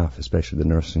hospital staff, especially the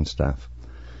nursing staff.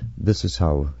 This is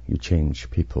how you change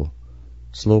people.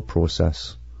 Slow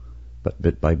process, but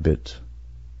bit by bit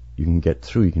you can get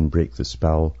through, you can break the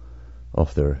spell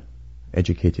of their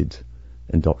educated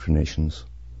indoctrinations.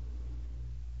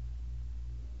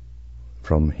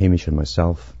 From Hamish and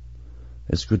myself,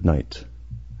 it's good night,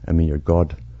 and may your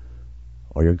God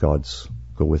or your gods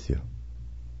go with you.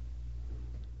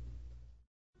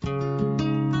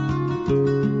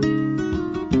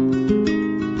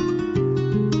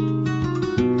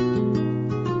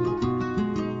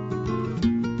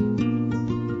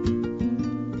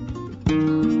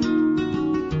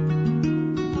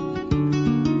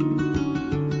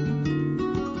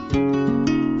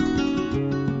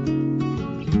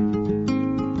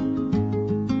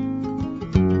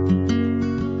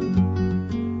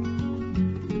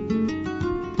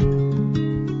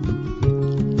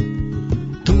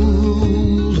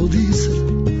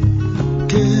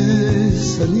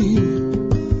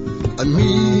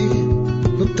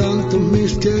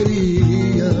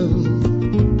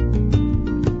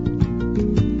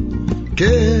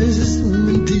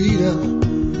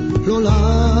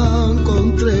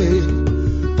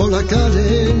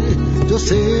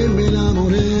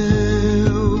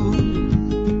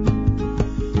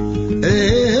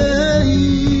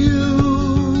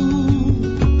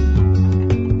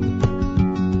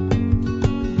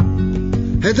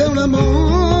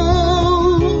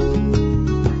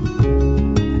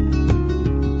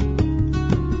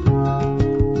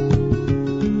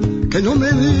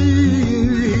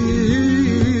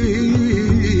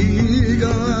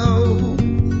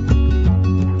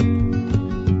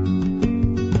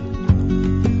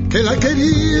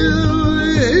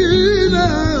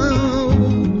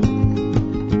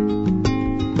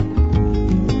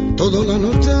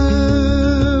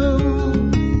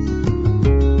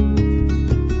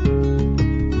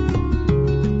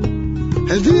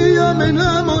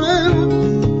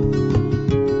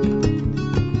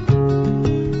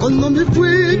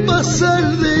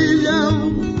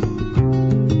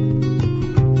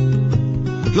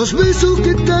 Los besos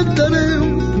que cantaré,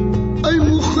 ay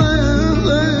mujer,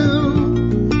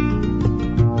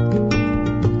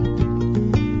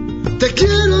 te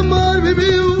quiero amar,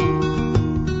 bebé,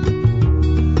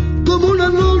 como una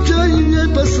noche y me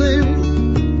pasé,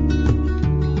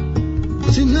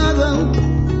 sin nada,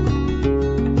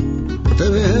 te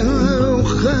veo,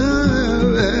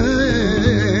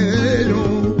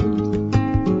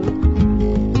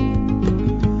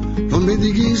 no me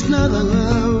digas nada.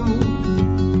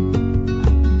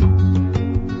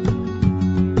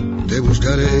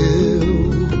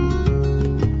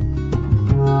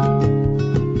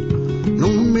 No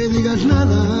me digas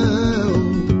nada,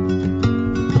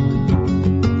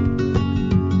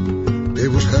 te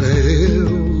buscaré.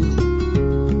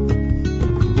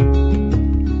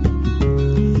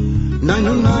 No,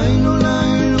 no, no, no, no.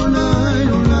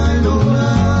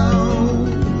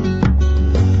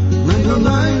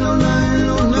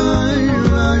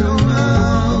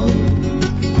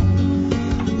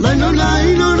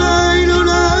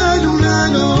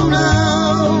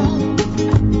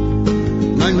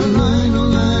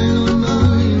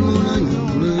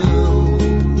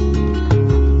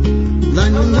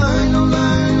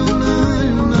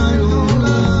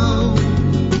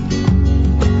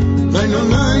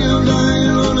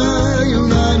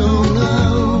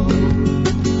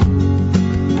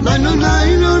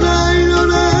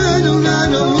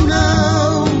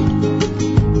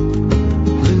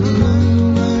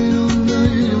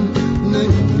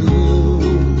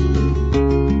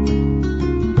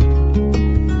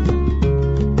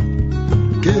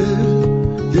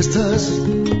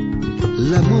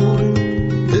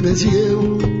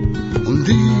 Un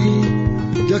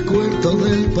día cuento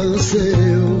del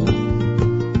paseo.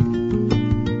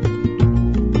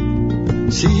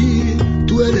 Si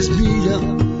tú eres mía,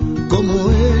 como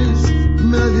es,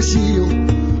 me decía,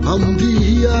 a un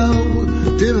día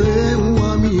te veo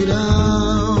a mirar.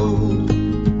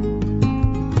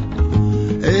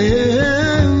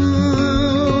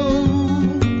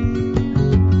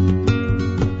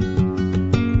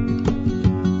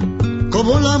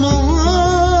 Como la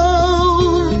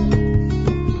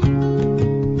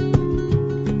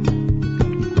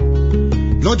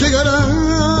no llegará.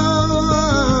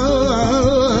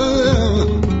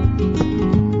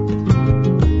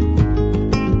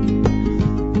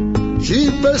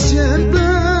 Siempre, siempre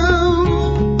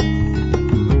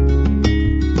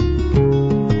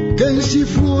que si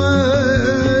fuera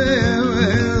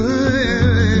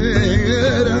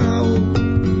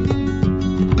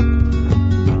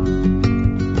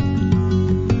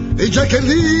ella que